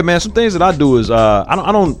yeah, man, some things that I do is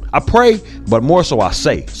I pray, but more so I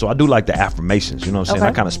say. So I do like the affirmations, you know what I'm saying?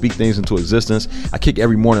 I kind of speak things into existence. I kick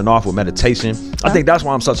every morning off with meditation. I think that's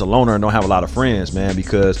why I'm such a loner and don't have a lot of friends, man,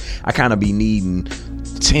 because I kind of be needing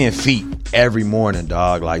 10 feet every morning,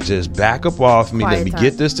 dog. Like, just back up off me. Let me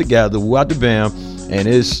get this together. What the bam. And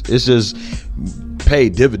it's just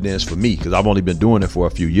paid dividends for me because I've only been doing it for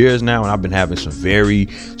a few years now, and I've been having some very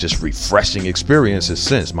just refreshing experiences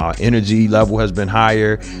since. My energy level has been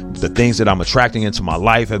higher. The things that I'm attracting into my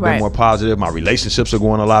life have been more positive. My relationships are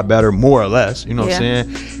going a lot better, more or less. You know what I'm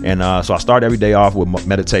saying? And so I start every day off with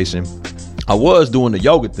meditation. I was doing the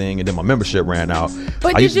yoga thing, and then my membership ran out.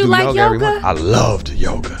 But did you like yoga? I loved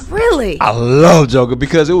yoga. Really? I loved yoga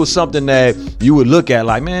because it was something that you would look at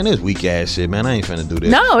like, man, this weak ass shit, man. I ain't finna do this.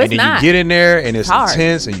 No, it's not. And then not. You get in there, and it's hard.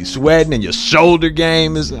 Intense, and you sweating, and your shoulder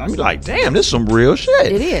game is. I'm like, damn, this is some real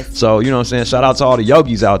shit. It is. So you know what I'm saying? Shout out to all the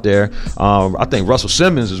yogis out there. I think Russell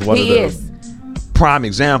Simmons is one of the prime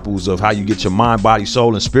examples of how you get your mind, body,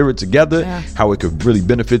 soul, and spirit together, how it could really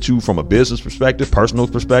benefit you from a business perspective, personal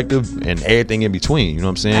perspective, and everything in between. You know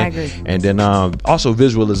what I'm saying? I agree. And then also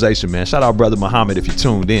visualization, man. Shout out Brother Muhammad if you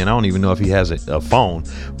tuned in. I don't even know if he has a phone,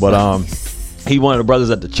 but he one of the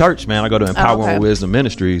brothers at the church, man. I go to Empowerment Wisdom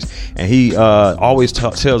Ministries, and he always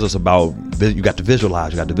tells us about you got to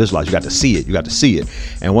visualize, you got to visualize, you got to see it, you got to see it.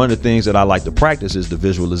 And one of the things that I like to practice is the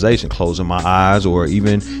visualization, closing my eyes or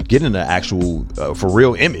even getting the actual for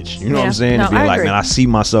real image. You know what I'm saying? No, and being I like, agree. man, I see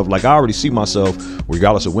myself, like I already see myself,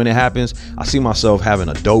 regardless of when it happens, I see myself having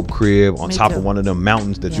a dope crib on top of one of them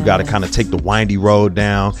mountains that you got to kind of take the windy road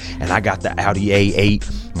down. And I got the Audi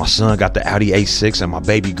A8. My son got the Audi A6, and my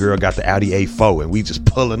baby girl got the Audi A4, and we just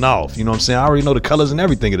pulling off. You know what I'm saying? I already know the colors and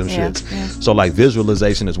everything of them shits. Yeah. So like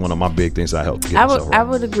visualization is one of my big things that I help get myself right. I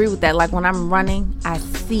would agree with that. Like when I'm running, I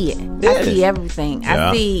see it. Yeah. I see everything.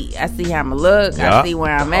 Yeah. I see how I'm gonna look. Yeah. I see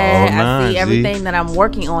where I'm at. I see everything that I'm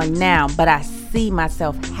working on now. But I see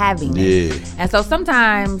myself having it. And so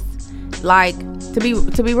sometimes, like to be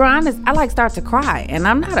real honest, I like start to cry, and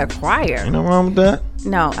I'm not a crier. Ain't no wrong with that.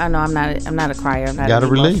 No, I know I'm not a crier. I'm not an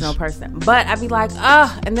emotional person. But I'd be like,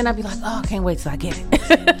 and then I'd be like, I can't wait till I get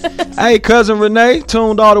it. Hey, cousin Renee,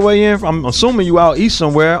 tuned all the way in. I'm assuming you out east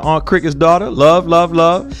somewhere. Aunt Cricket's daughter. Love.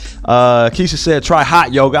 Keisha said, try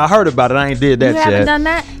hot yoga. I heard about it. I ain't did that yet. You haven't done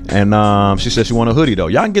that? And she said she want a hoodie, though.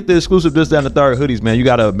 Y'all can get the exclusive This, That, and the Third hoodies, man. You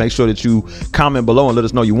got to make sure that you comment below and let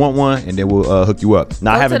us know you want one, and then we'll hook you up.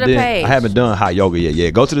 Now, I haven't done hot yoga yet. Yeah,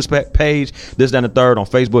 go to this page, This, That, and the Third on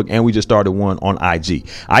Facebook, and we just started one on IG.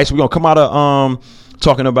 All right, so we're going to come out of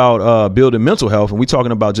talking about building mental health, and we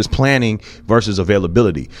talking about just planning versus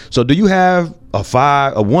availability. So do you have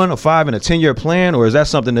a 1, a 5, and a 10-year plan, or is that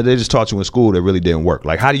something that they just taught you in school that really didn't work?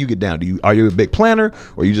 Like, how do you get down? Are you a big planner,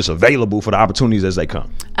 or are you just available for the opportunities as they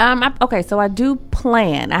come? Okay, so I do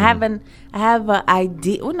plan. I have an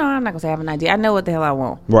idea. Well, no, I'm not gonna say I have an idea. I know what the hell I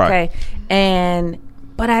want. Right. Okay,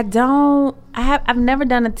 but I don't. I've never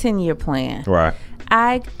done a 10-year plan. Right.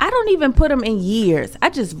 I don't even put them in years. I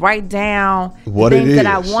just write down what the things it is, that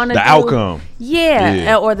I want to do. the outcome.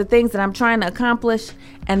 Yeah, or the things that I'm trying to accomplish,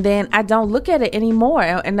 and then I don't look at it anymore.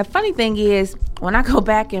 And the funny thing is, when I go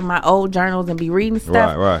back in my old journals and be reading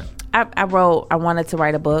stuff, right. I wrote I wanted to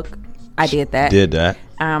write a book. I did that.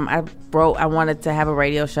 I wrote I wanted to have a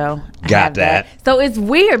radio show. Got that. So it's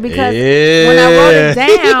weird because when I wrote it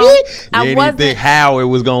down, I wasn't think how it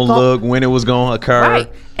was gonna look, when it was gonna occur.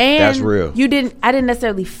 Right. And that's real. I didn't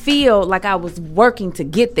necessarily feel like I was working to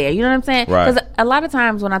get there. You know what I'm saying? Right. Because a lot of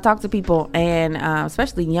times when I talk to people, and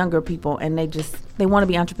especially younger people, and they want to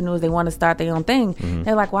be entrepreneurs, they want to start their own thing. Mm-hmm.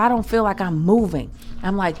 They're like, well, I don't feel like I'm moving.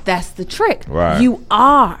 I'm like, that's the trick. Right. You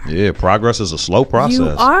are. Yeah, progress is a slow process. You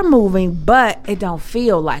are moving, but it don't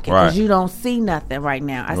feel like it because right. you don't see nothing right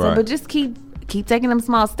now. I said, but just keep taking them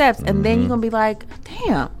small steps, and then you're gonna be like,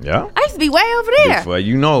 damn, I used to be way over there. Before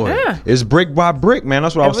you know it, it's brick by brick, man.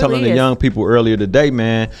 That's what I was telling the young people earlier today,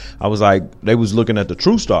 man. I was like, they was looking at the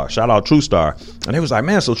True Star, shout out True Star, and they was like,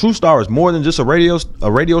 man, so True Star is more than just a radio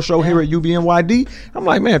show here at UBNYD. I'm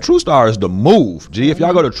like, man, True Star is the move. If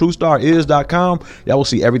y'all go to TrueStarIs.com, y'all will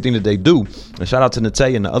see everything that they do. And shout out to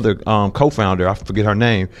Natalia and the other co-founder, I forget her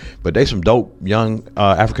name, but they some dope young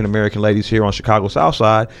African American ladies here on Chicago South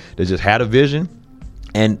Side that just had a vision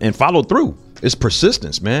and followed through. It's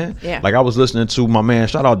persistence, man. Yeah. Like I was listening to my man,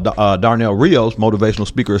 shout out Darnell Rios, motivational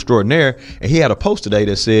speaker extraordinaire, and he had a post today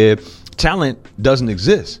that said, talent doesn't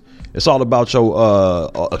exist. It's all about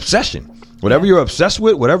your obsession. Whatever you're obsessed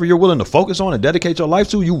with, whatever you're willing to focus on and dedicate your life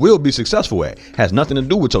to, you will be successful at. Has nothing to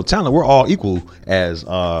do with your talent. We're all equal as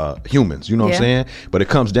humans, you know what I'm saying? But it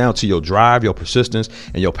comes down to your drive, your persistence,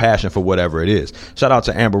 and your passion for whatever it is. Shout out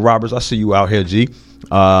to Amber Roberts. I see you out here, G.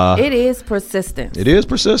 It is persistence. It is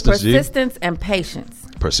persistence, Persistence and patience.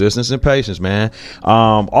 Persistence and patience, man.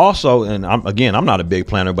 Also, and I'm not a big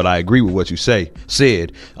planner, but I agree with what you said.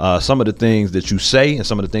 Some of the things that you say and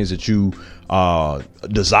some of the things that you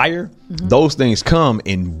desire, those things come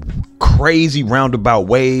in crazy roundabout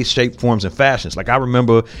ways, shape, forms, and fashions. Like I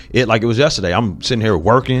remember it like it was yesterday. I'm sitting here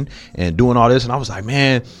working and doing all this, and I was like,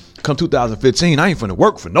 man, come 2015, I ain't finna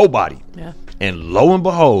work for nobody. Yeah. And lo and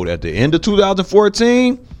behold, at the end of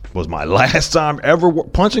 2014 was my last time ever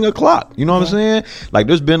punching a clock. You know what I'm saying? Like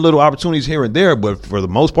there's been little opportunities here and there, but for the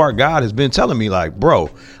most part, God has been telling me like,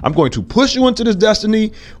 bro, I'm going to push you into this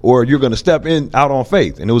destiny or you're going to step out on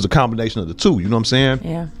faith. And it was a combination of the two. You know what I'm saying?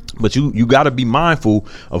 Yeah. But you got to be mindful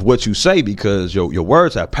of what you say because your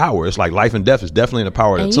words have power. It's like life and death is definitely in the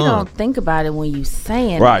power of the tongue. And you don't think about it when you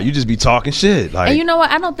saying it. Right. You just be talking shit. Like, and you know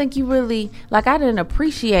what? I don't think you really, like I didn't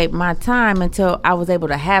appreciate my time until I was able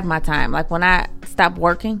to have my time. Like when I stopped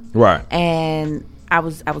working. Right. And I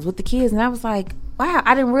was with the kids and I was like, wow,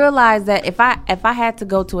 I didn't realize that if I had to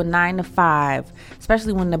go to a 9 to 5,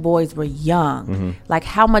 especially when the boys were young, like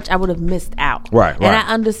how much I would have missed out. Right. And I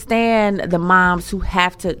understand the moms who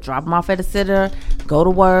have to drop them off at a sitter, go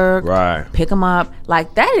to work, pick them up.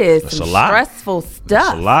 Like that is some stressful stuff.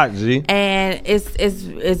 That's a lot, G. And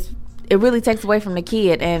it really takes away from the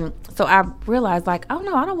kid. And so I realized like, oh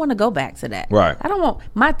no, I don't want to go back to that. Right. I don't want,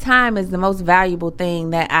 my time is the most valuable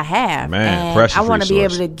thing that I have. Man, and precious I want to be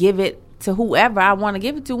resource. able to give it to whoever I want to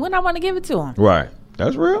give it to when I want to give it to them. Right.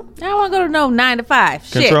 That's real. I don't want to go to no 9 to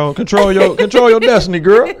 5. Control your destiny,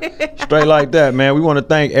 girl. Straight like that, man. We want to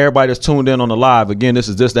thank everybody that's tuned in on the live. Again, this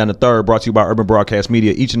is This, That, and the Third, brought to you by Urban Broadcast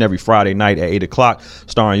Media each and every Friday night at 8 o'clock,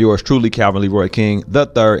 starring yours truly, Calvin Leroy King, the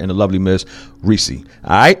third, and the lovely Miss Rici.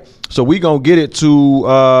 All right? So we going to get it to,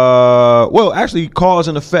 actually cause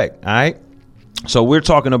and effect. All right? So we're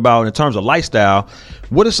talking about in terms of lifestyle,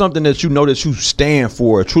 what is something that you know that you stand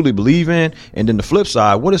for or truly believe in? And then the flip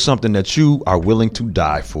side, what is something that you are willing to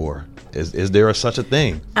die for? Is there such a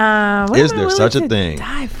thing? Is there such a thing?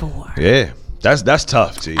 Die for? Yeah. That's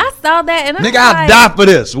tough, T. I saw that and nigga, I'll die for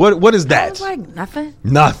this. What is that? I was like, nothing.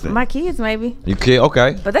 Nothing. My kids, maybe. You kid?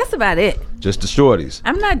 Okay. But that's about it. Just the shorties.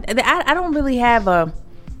 I don't really have a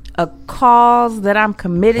cause that I'm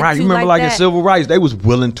committed to. Right, you remember like in civil rights, they was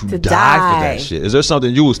willing to die for that shit. Is there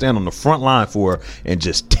something you would stand on the front line for and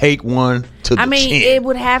just take one to the chin? It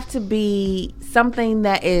would have to be something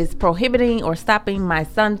that is prohibiting or stopping my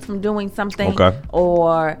sons from doing something. Okay.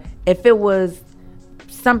 Or if it was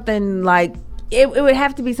something like it would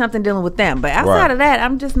have to be something dealing with them. But outside of that,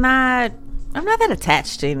 I'm not that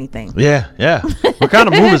attached to anything. Yeah. We're kind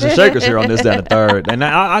of movers and shakers here on this, that, and the third. And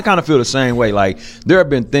I kind of feel the same way. Like, there have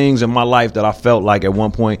been things in my life that I felt like at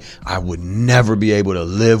one point I would never be able to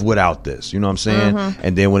live without this. You know what I'm saying? Mm-hmm.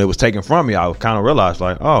 And then when it was taken from me, I kind of realized,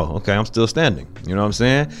 like, oh, okay, I'm still standing. You know what I'm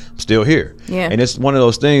saying? I'm still here. Yeah. And it's one of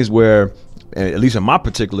those things where, at least in my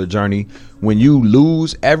particular journey, when you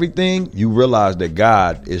lose everything, you realize that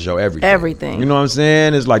God is your everything. Everything. You know what I'm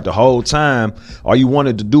saying? It's like the whole time, all you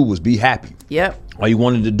wanted to do was be happy. Yep. All you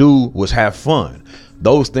wanted to do was have fun.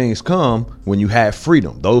 Those things come when you have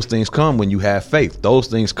freedom. Those things come when you have faith. Those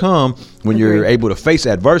things come when you're able to face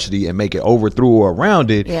adversity and make it over, through, or around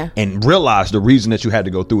it, and realize the reason that you had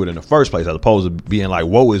to go through it in the first place, as opposed to being like,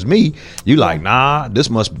 woe is me. You like, nah, this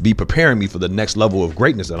must be preparing me for the next level of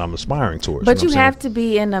greatness that I'm aspiring towards. But you have to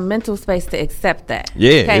be in a mental space to accept that.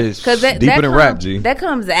 Yeah, it's deeper than rap, G. That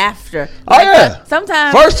comes after. Oh, like, yeah.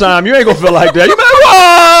 Sometimes. First time, you ain't going to feel like that. You be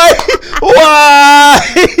like, why?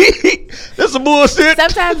 That's some bullshit.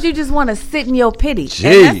 Sometimes you just want to sit in your pity. Gee,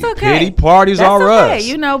 and that's okay. Pity parties are us.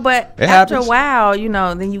 You know, but it after happens. a while, you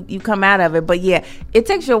know, then you come out of it. But yeah, it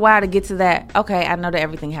takes you a while to get to that. Okay, I know that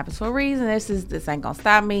everything happens for a reason. This ain't gonna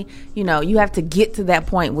stop me. You know, you have to get to that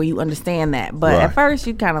point where you understand that. But at first,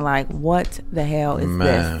 you kind of like, what the hell is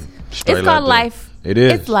this? It's called life. It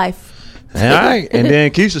is. It's life. All right. And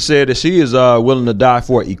then Keisha said that she is willing to die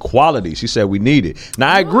for equality. She said we need it.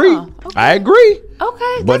 Now, I agree. Okay. I agree.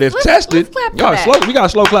 Okay. But if tested, we got to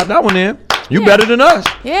slow clap that one in. You better than us.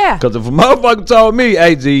 Yeah. Because if a motherfucker told me,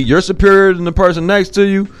 hey, Z, you're superior than the person next to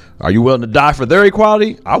you, are you willing to die for their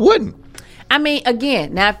equality? I wouldn't. I mean,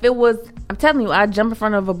 again, now if it was, I'm telling you, I'd jump in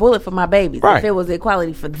front of a bullet for my babies. Right. If it was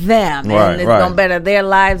equality for them and it's going to better their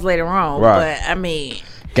lives later on. Right. But, I mean...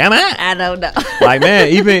 Come on. I don't know. Like, man,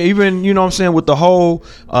 even you know what I'm saying, with the whole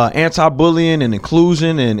anti-bullying and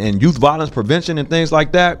inclusion and youth violence prevention and things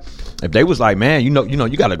like that, if they was like, man, you know,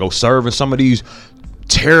 you got to go serve in some of these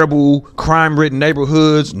terrible crime-ridden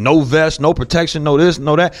neighborhoods, no vest, no protection, no this,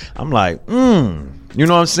 no that, I'm like, you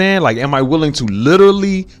know what I'm saying? Like, am I willing to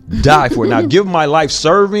literally die for it? Now, give my life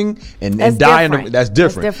serving and die in that's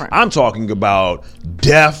different. I'm talking about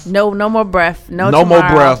death. No more breath. No more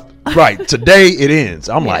breath. Right. Today it ends.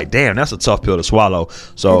 I'm like, damn, that's a tough pill to swallow.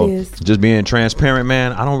 So just being transparent,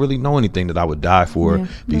 man, I don't really know anything that I would die for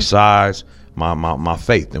besides my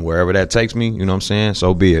faith, and wherever that takes me, you know what I'm saying?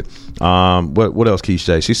 So be it. What else Keisha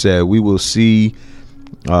say? She said we will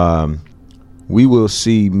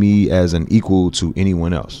see me as an equal to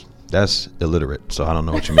anyone else. That's illiterate, so I don't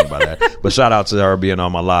know what you mean by that. But shout out to her being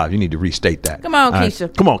on my live. You need to restate that. Come on, Keisha.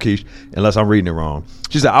 Right? Come on, Keisha. Unless I'm reading it wrong.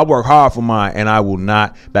 She said, I work hard for mine, and I will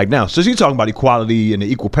not back down. So she's talking about equality and the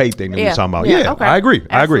equal pay thing that we're talking about. Yeah, okay. I agree.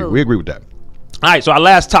 Absolutely. I agree. We agree with that. All right, so our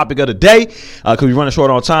last topic of the day, because we're running short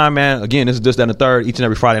on time, man. Again, this is This, That, and the Third. Each and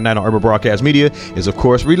every Friday night on Urban Broadcast Media is, of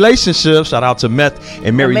course, relationships. Shout out to Meth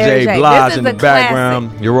and Mary J. Blige in the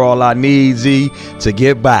background. You're all I need, Z, to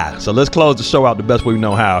get by. So let's close the show out the best way we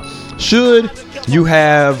know how. Should you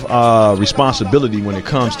have responsibility when it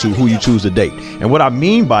comes to who you choose to date? And what I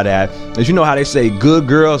mean by that is, you know how they say good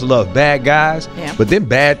girls love bad guys, but then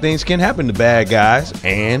bad things can happen to bad guys,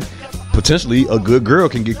 and potentially a good girl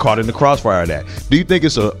can get caught in the crossfire of that. Do you think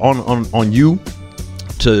it's on you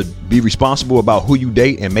to be responsible about who you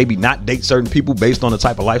date and maybe not date certain people based on the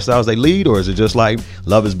type of lifestyles they lead? Or is it just like,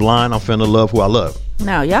 love is blind, I'm finna love who I love?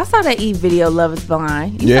 No, y'all saw that Eve video, Love is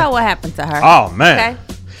Blind. You saw what happened to her. Oh, man. Okay.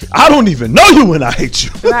 I don't even know you when I hate you.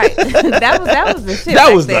 Right. that was the shit.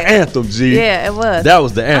 That was the anthem, G. Yeah, it was. That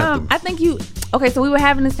was the anthem. I think okay, so we were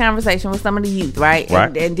having this conversation with some of the youth, right?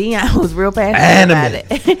 And Dion was real passionate about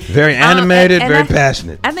it. Very animated, very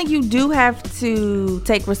passionate. I think you do have to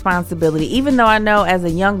take responsibility, even though I know as a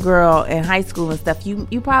young girl in high school and stuff,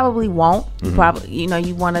 you probably won't. You probably,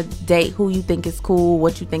 you want to date who you think is cool,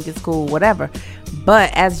 what you think is cool, whatever.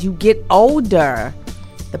 But as you get older,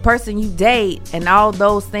 the person you date and all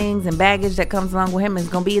those things and baggage that comes along with him is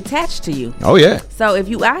going to be attached to you. Oh, yeah. So if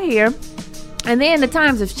you out here, and then the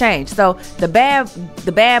times have changed. So the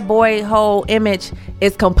bad boy whole image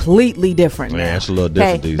is completely different now. Yeah, it's a little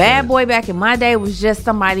different these bad days. Boy back in my day was just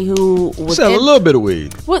somebody who was sell a little bit of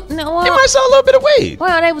weed. Well, they might sell a little bit of weed.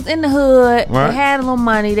 Well, they was in the hood. Right. They had a little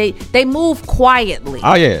money. They moved quietly.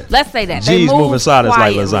 Oh, yeah. Let's say that. G's moving silence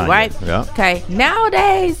like lasagna. Right? Yeah. Okay.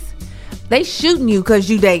 Nowadays, they shooting you because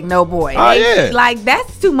you date no boy. Like,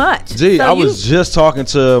 that's too much. Gee, so I was just talking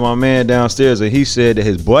to my man downstairs, and he said that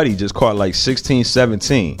his buddy just caught like 16,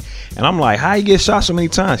 17. And I'm like, how you get shot so many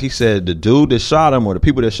times? He said the dude that shot him, or the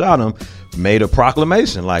people that shot him, made a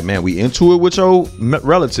proclamation. Like, man, we into it with your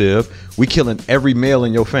relative. We killing every male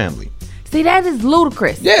in your family. See, that is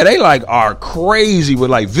ludicrous. Yeah, they like are crazy with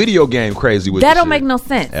like video game crazy with that. Don't make no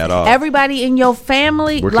sense at all. Everybody in your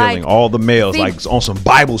family, we're like, killing all the males, see, like on some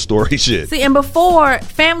Bible story shit. See, and before,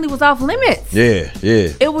 family was off limits. Yeah.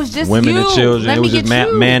 It was just women you. and children. Let it was me just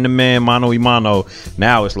get man to man, mano y mano.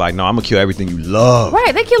 Now it's like, no, I'm gonna kill everything you love.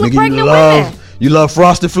 Right, they killing Nigga, pregnant women. You love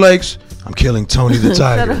Frosted Flakes? I'm killing Tony the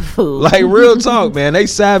Tiger. Like, real talk, man. They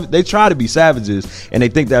try to be savages, and they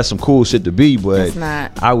think that's some cool shit to be, but it's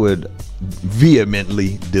not. I would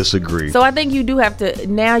vehemently disagree. So I think you do have to,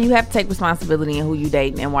 now you have to take responsibility in who you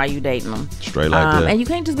dating and why you dating them. Straight like that. And you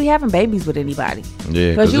can't just be having babies with anybody.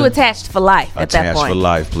 Yeah. Because you attached for life at that point. Attached for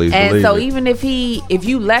life, please and believe so it. even if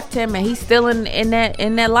you left him and he's still in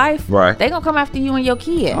that life, right, they gonna come after you and your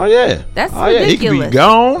kid. Oh yeah. That's ridiculous. Yeah, he could be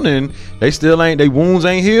gone and they wounds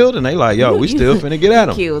ain't healed, and they like, yo, we still finna get at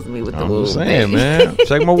him. Kills me with the I'm wounds. just saying, man.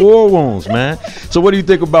 Check my war wounds, man. So what do you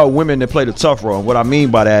think about women that play the tough role? And what I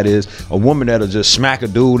mean by that is a woman that'll just smack a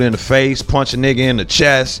dude in the face, punch a nigga in the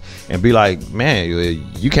chest, and be like, man,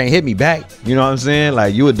 you can't hit me back. You know what I'm saying?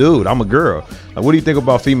 Like, you a dude, I'm a girl. Like, what do you think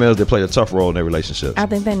about females that play the tough role in their relationships? I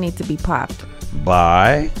think they need to be popped.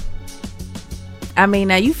 By? I mean,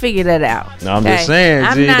 now you figure that out. No, I'm just saying,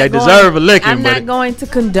 they deserve a licking. I'm not going to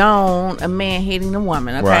condone a man hitting a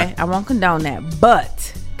woman, okay? Right. I won't condone that.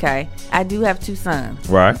 But, okay, I do have 2 sons.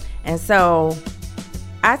 Right. And so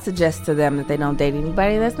I suggest to them that they don't date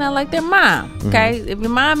anybody that's not like their mom, okay? Mm-hmm. If your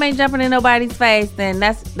mom ain't jumping in nobody's face, then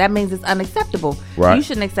that means it's unacceptable. Right. You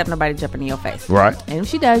shouldn't accept nobody jumping in your face. Right. And if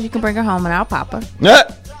she does, you can bring her home and I'll pop her. Yeah.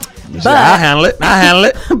 But I'll handle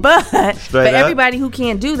it. But Straight for up. everybody who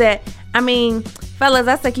can't do that, I mean, fellas,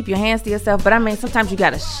 I say keep your hands to yourself, but I mean, sometimes you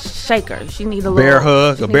gotta shake her. She need a little bear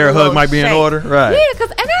hug. A bear hug might be in order, right? Yeah,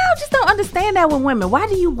 and I just don't understand that with women. Why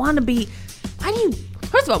do you want to be?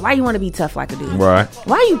 First of all, why you want to be tough like a dude? Right.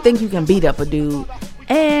 Why you think you can beat up a dude?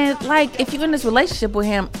 And like, if you're in this relationship with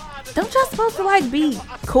him, don't y'all supposed to like be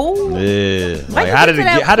cool? Yeah. Like, how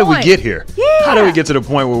did we get here? Yeah. How did we get to the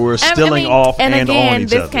point where we're stealing off and again, on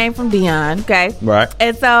each other? this came from Dion, okay? Right.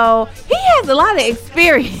 And so he has a lot of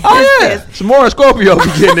experience. Oh yeah. Some more Scorpio be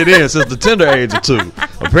getting it in since the tender age of 2,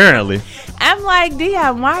 apparently. I'm like,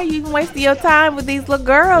 Dion, why are you even wasting your time with these little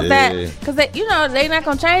girls? Because they're not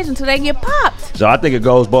gonna change until they get popped. So I think it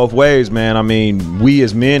goes both ways, man. I mean, we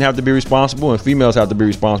as men have to be responsible, and females have to be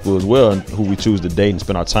responsible as well, and who we choose to date and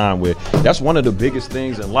spend our time with. That's one of the biggest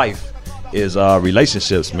things in life is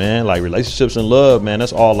relationships, man. Like, relationships and love, man.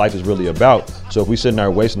 That's all life is really about. So if we sitting there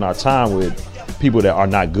wasting our time with people that are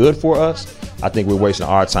not good for us, I think we're wasting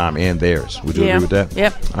our time and theirs. Would you agree with that?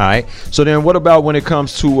 Yep. All right. So then what about when it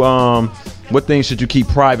comes to what things should you keep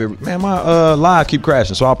private? Man, my live keep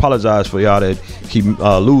crashing, so I apologize for y'all that keep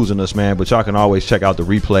losing us, man. But y'all can always check out the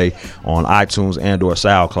replay on iTunes and or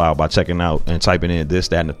SoundCloud by checking out and typing in This,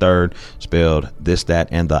 That, and the Third, spelled This, That,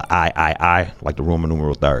 and the I, like the Roman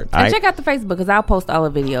numeral third. And check out the Facebook, because I'll post all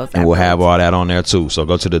the videos. And we'll have all that on there too. So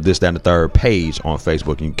go to the This, That, and the Third page on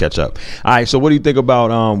Facebook and you can catch up. All right, so what do you think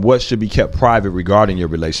about what should be kept private regarding your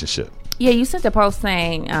relationship? Yeah, you sent a post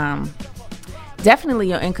saying definitely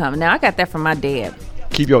your income. Now, I got that from my dad.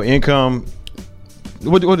 Keep your income.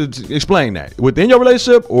 Explain that. Within your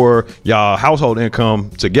relationship or y'all household income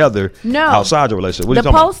together? No. Outside your relationship? What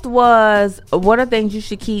the post was, what are things you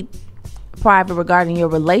should keep private regarding your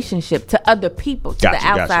relationship to other people, to the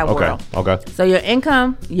outside world? Okay. So your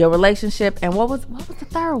income, your relationship, and what was the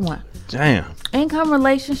third one? Damn. Income,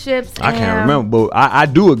 relationships. I can't remember, but I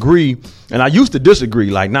do agree, and I used to disagree.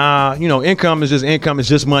 Like, nah, income is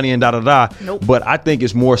just money and da-da-da. Nope. But I think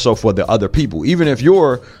it's more so for the other people. Even if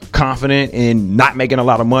you're confident in not making a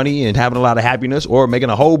lot of money and having a lot of happiness, or making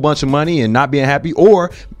a whole bunch of money and not being happy,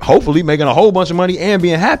 or hopefully making a whole bunch of money and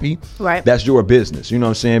being happy, right? That's your business. You know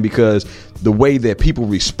what I'm saying? Because the way that people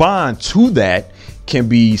respond to that can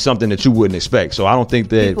be something that you wouldn't expect. So I don't think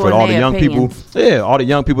that for all the young people, all the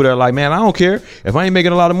young people that are like, man, I don't care if I ain't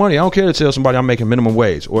making a lot of money. I don't care to tell somebody I'm making minimum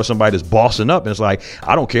wage, or somebody that's bossing up. And it's like,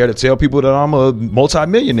 I don't care to tell people that I'm a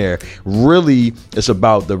multimillionaire. Really, it's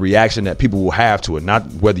about the reaction that people will have to it, not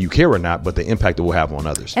whether you care or not, but the impact it will have on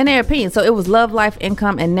others. And their opinion. So it was love, life,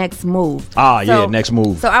 income, and next move. Next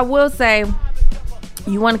move. So I will say,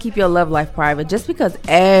 you want to keep your love life private, just because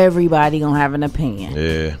everybody gonna have an opinion.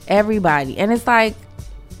 Yeah. Everybody. And it's like,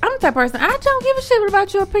 I'm the type of person, I don't give a shit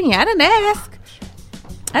about your opinion. I didn't ask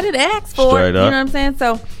for Straight it. up. You know what I'm saying?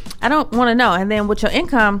 So I don't want to know. And then with your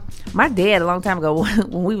income, my dad a long time ago,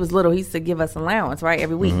 when we was little, he used to give us allowance, right,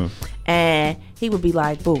 every week. And he would be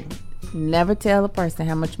like, boo, never tell a person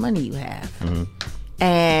how much money you have.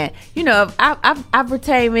 And you know, I've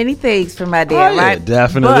retained many things from my dad, right?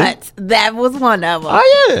 Definitely. But that was one of them.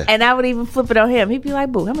 Oh yeah. And I would even flip it on him. He'd be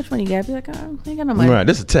like, "Boo, how much money you got?" I'd be like, "Oh, I ain't got no money." Right.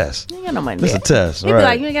 This is a test. You ain't got no money. This is a test. He'd be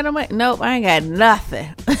like, "You ain't got no money." Nope, I ain't got nothing.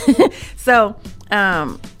 So,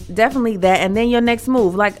 definitely that. And then your next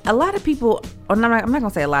move, like a lot of people, or I'm not gonna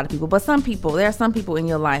say a lot of people, but some people. There are some people in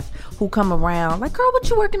your life who come around like, "Girl, what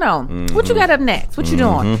you working on? Mm-hmm. What you got up next? What you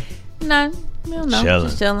doing?" None. You don't know.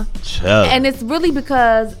 Just chilling. And it's really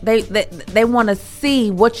because they want to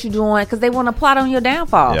see what you're doing because they want to plot on your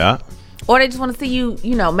downfall. Yeah. Or they just want to see you,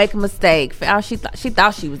 make a mistake. She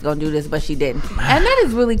thought she was going to do this, but she didn't. And that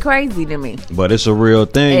is really crazy to me. But it's a real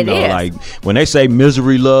thing, though. Like, when they say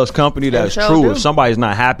misery loves company, that's true. If somebody's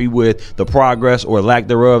not happy with the progress or lack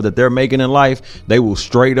thereof that they're making in life, they will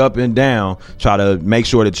straight up and down try to make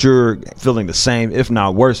sure that you're feeling the same, if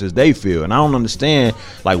not worse, as they feel. And I don't understand,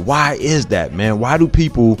 like, why is that, man? Why do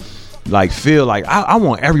people like feel like I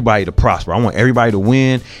want everybody to prosper, I want everybody to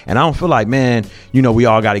win, and I don't feel like, man, we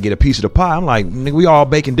all got to get a piece of the pie. I'm like, nigga, we all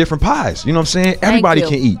baking different pies, you know what I'm saying? Everybody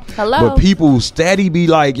can eat. But people steady be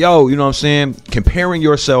like, yo, you know what I'm saying, comparing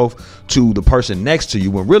yourself to the person next to you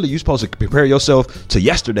when really you're supposed to compare yourself to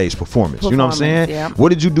yesterday's performance. You know what I'm saying? Yeah. What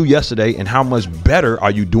did you do yesterday, and how much better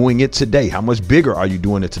are you doing it today? How much bigger are you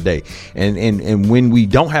doing it today? And when we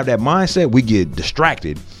don't have that mindset, we get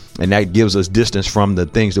distracted. And that gives us distance from the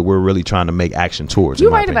things that we're really trying to make action towards.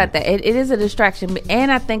 You're right about that. It is a distraction.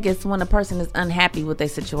 And I think it's when a person is unhappy with their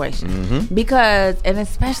situation. Mm-hmm. Because, and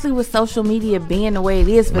especially with social media being the way it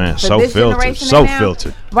is for this generation now.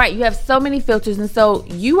 Filtered. Right. You have so many filters. And so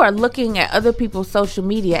you are looking at other people's social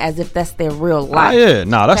media as if that's their real life. Oh, yeah.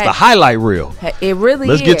 No, that's the highlight reel. It really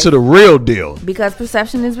Let's get to the real deal. Because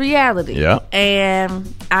perception is reality. Yeah.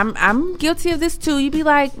 And I'm guilty of this too. You be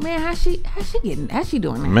like, man, how's she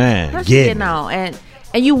doing that? Man, how's she getting on?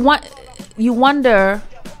 And you wonder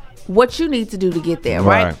what you need to do to get there,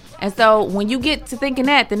 right? And so when you get to thinking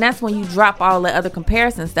that, then that's when you drop all the other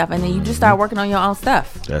comparison stuff, and then you just start working on your own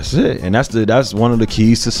stuff. That's it, and that's one of the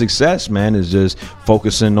keys to success, man. Is just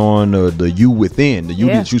focusing on the you within, the you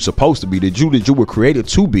that you're supposed to be, the you that you were created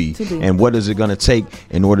to be, and what is it going to take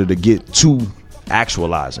in order to get to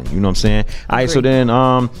actualizing, you know what I'm saying? All right, so then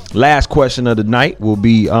last question of the night will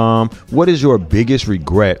be what is your biggest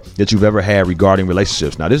regret that you've ever had regarding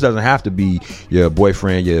relationships? Now, this doesn't have to be your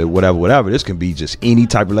boyfriend, your whatever. This can be just any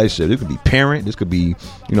type of relationship. This could be parent, this could be, you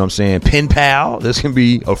know what I'm saying, pen pal, this can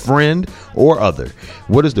be a friend or other.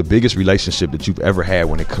 What is the biggest relationship that you've ever had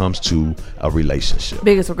when it comes to a relationship?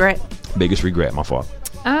 Biggest regret, my fault.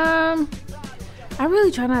 I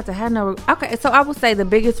really try not to have no okay, so I would say the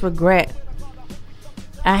biggest regret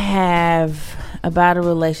I have about a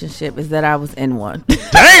relationship is that I was in one.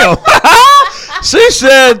 Damn. She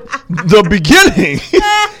said the beginning.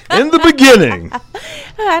 In the beginning.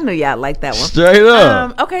 I knew y'all liked that one. Straight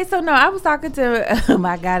up. Okay, so no, I was talking to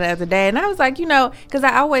my guy the other day, and I was like, because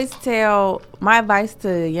I always tell, my advice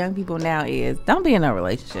to young people now is don't be in a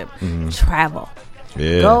relationship. Travel.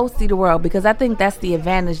 Yeah. Go see the world, because I think that's the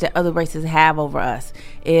advantage that other races have over us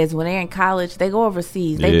is when they're in college, they go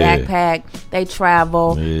overseas, they backpack, they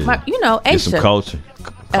travel. Yeah. Asia. Get some culture.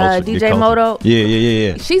 DJ Moto.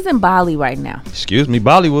 Yeah. She's in Bali right now. Excuse me,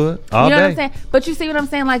 Bollywood. All day. What I'm saying? But you see what I'm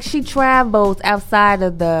saying? Like, she travels outside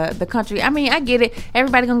of the country. I mean, I get it.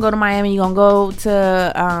 Everybody gonna go to Miami. You're gonna go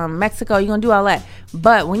to Mexico. You're gonna do all that.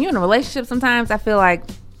 But when you're in a relationship, sometimes I feel like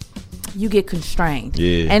you get constrained.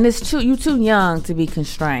 Yeah. And it's you too young to be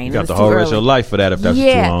constrained. You got the whole rest of your life for that if that's too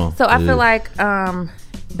long. So I feel like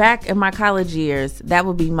back in my college years, that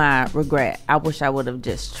would be my regret. I wish I would have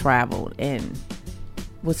just traveled and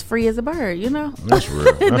was free as a bird, That's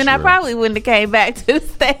real. Then I probably wouldn't have came back to the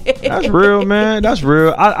States. That's real, man. That's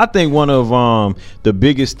real. I think one of the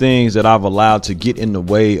biggest things that I've allowed to get in the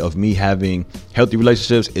way of me having healthy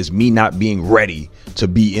relationships is me not being ready to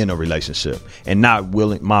be in a relationship and not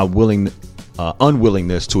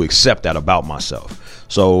unwillingness to accept that about myself.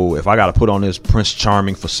 So if I got to put on this Prince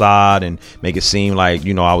Charming facade and make it seem like,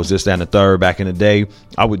 I was this, that, and the third back in the day,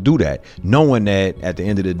 I would do that, knowing that at the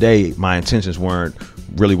end of the day, my intentions weren't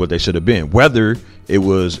really what they should have been. Whether it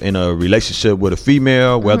was in a relationship with a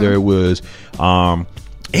female, whether it was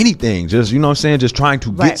anything, just, just trying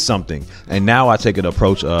to get something. And now I take an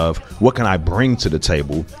approach of what can I bring to the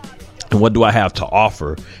table? And what do I have to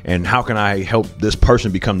offer? And how can I help this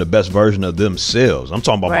person become the best version of themselves? I'm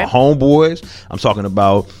talking about my homeboys. I'm talking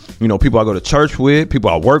about, people I go to church with, people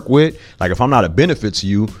I work with. Like, if I'm not a benefit to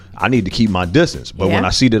you, I need to keep my distance. But when I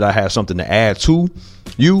see that I have something to add to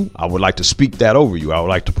you, I would like to speak that over you. I would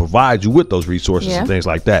like to provide you with those resources and things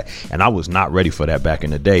like that. And I was not ready for that back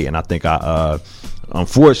in the day. And I think I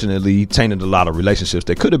unfortunately tainted a lot of relationships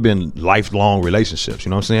that could have been lifelong relationships. You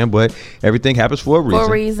know what I'm saying? But everything happens for a reason. For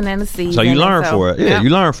a reason and a season. So you learn for it. Yeah, you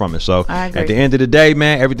learn from it. So at the end of the day,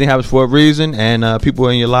 man, everything happens for a reason, and people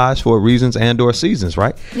in your lives for reasons and/or seasons,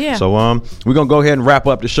 right? Yeah. So we're gonna go ahead and wrap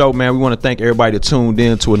up the show, man. We want to thank everybody that tuned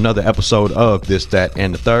in to another episode of This, That,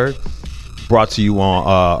 and the Third. Brought to you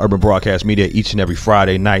on Urban Broadcast Media each and every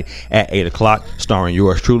Friday night at 8 o'clock, starring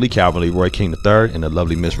yours truly, Calvin Leroy King III, and the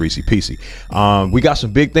lovely Miss Rici Pisi. We got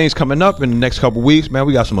some big things coming up in the next couple weeks, man.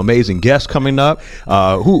 We got some amazing guests coming up.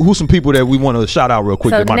 Who's some people that we want to shout out real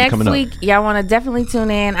quick that might be coming up? So next week, y'all want to definitely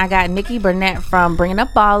tune in. I got Nikki Burnett from Bringing Up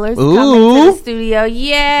Ballers coming to the studio.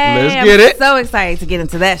 Yay! Let's get it. So excited to get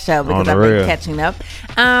into that show because I've been catching up.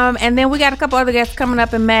 And then we got a couple other guests coming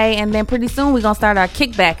up in May, and then pretty soon we're going to start our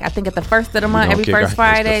kickback, I think at the first of the month, every first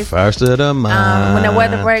Friday. First of the month. When the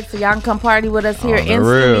weather breaks, so y'all can come party with us here in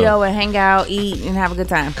studio and hang out, eat, and have a good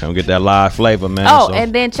time. Come get that live flavor, man.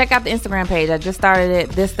 And then check out the Instagram page. I just started it.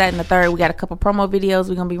 This, That, and the Third. We got a couple promo videos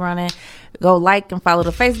we're going to be running. Go like and follow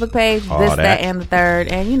the Facebook page, This, That, and the Third,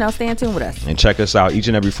 and stay in tune with us. And check us out each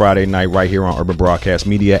and every Friday night right here on Urban Broadcast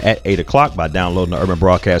Media at 8 o'clock by downloading the Urban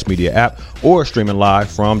Broadcast Media app or streaming live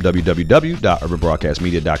from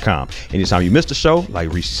www.urbanbroadcastmedia.com. Anytime you missed the show, like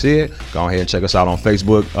Rici said, go ahead and check us out on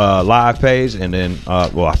Facebook live page, and then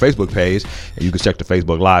our Facebook page, and you can check the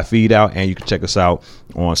Facebook live feed out, and you can check us out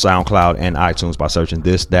on SoundCloud and iTunes by searching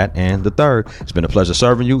This, That, and the Third. It's been a pleasure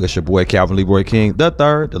serving you. It's your boy Calvin Leroy King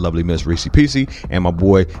III, the lovely Miss Rici Pisi, and my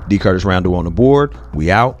boy D. Curtis Randall on the board.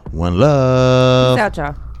 We out. One love. Peace out,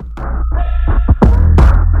 y'all.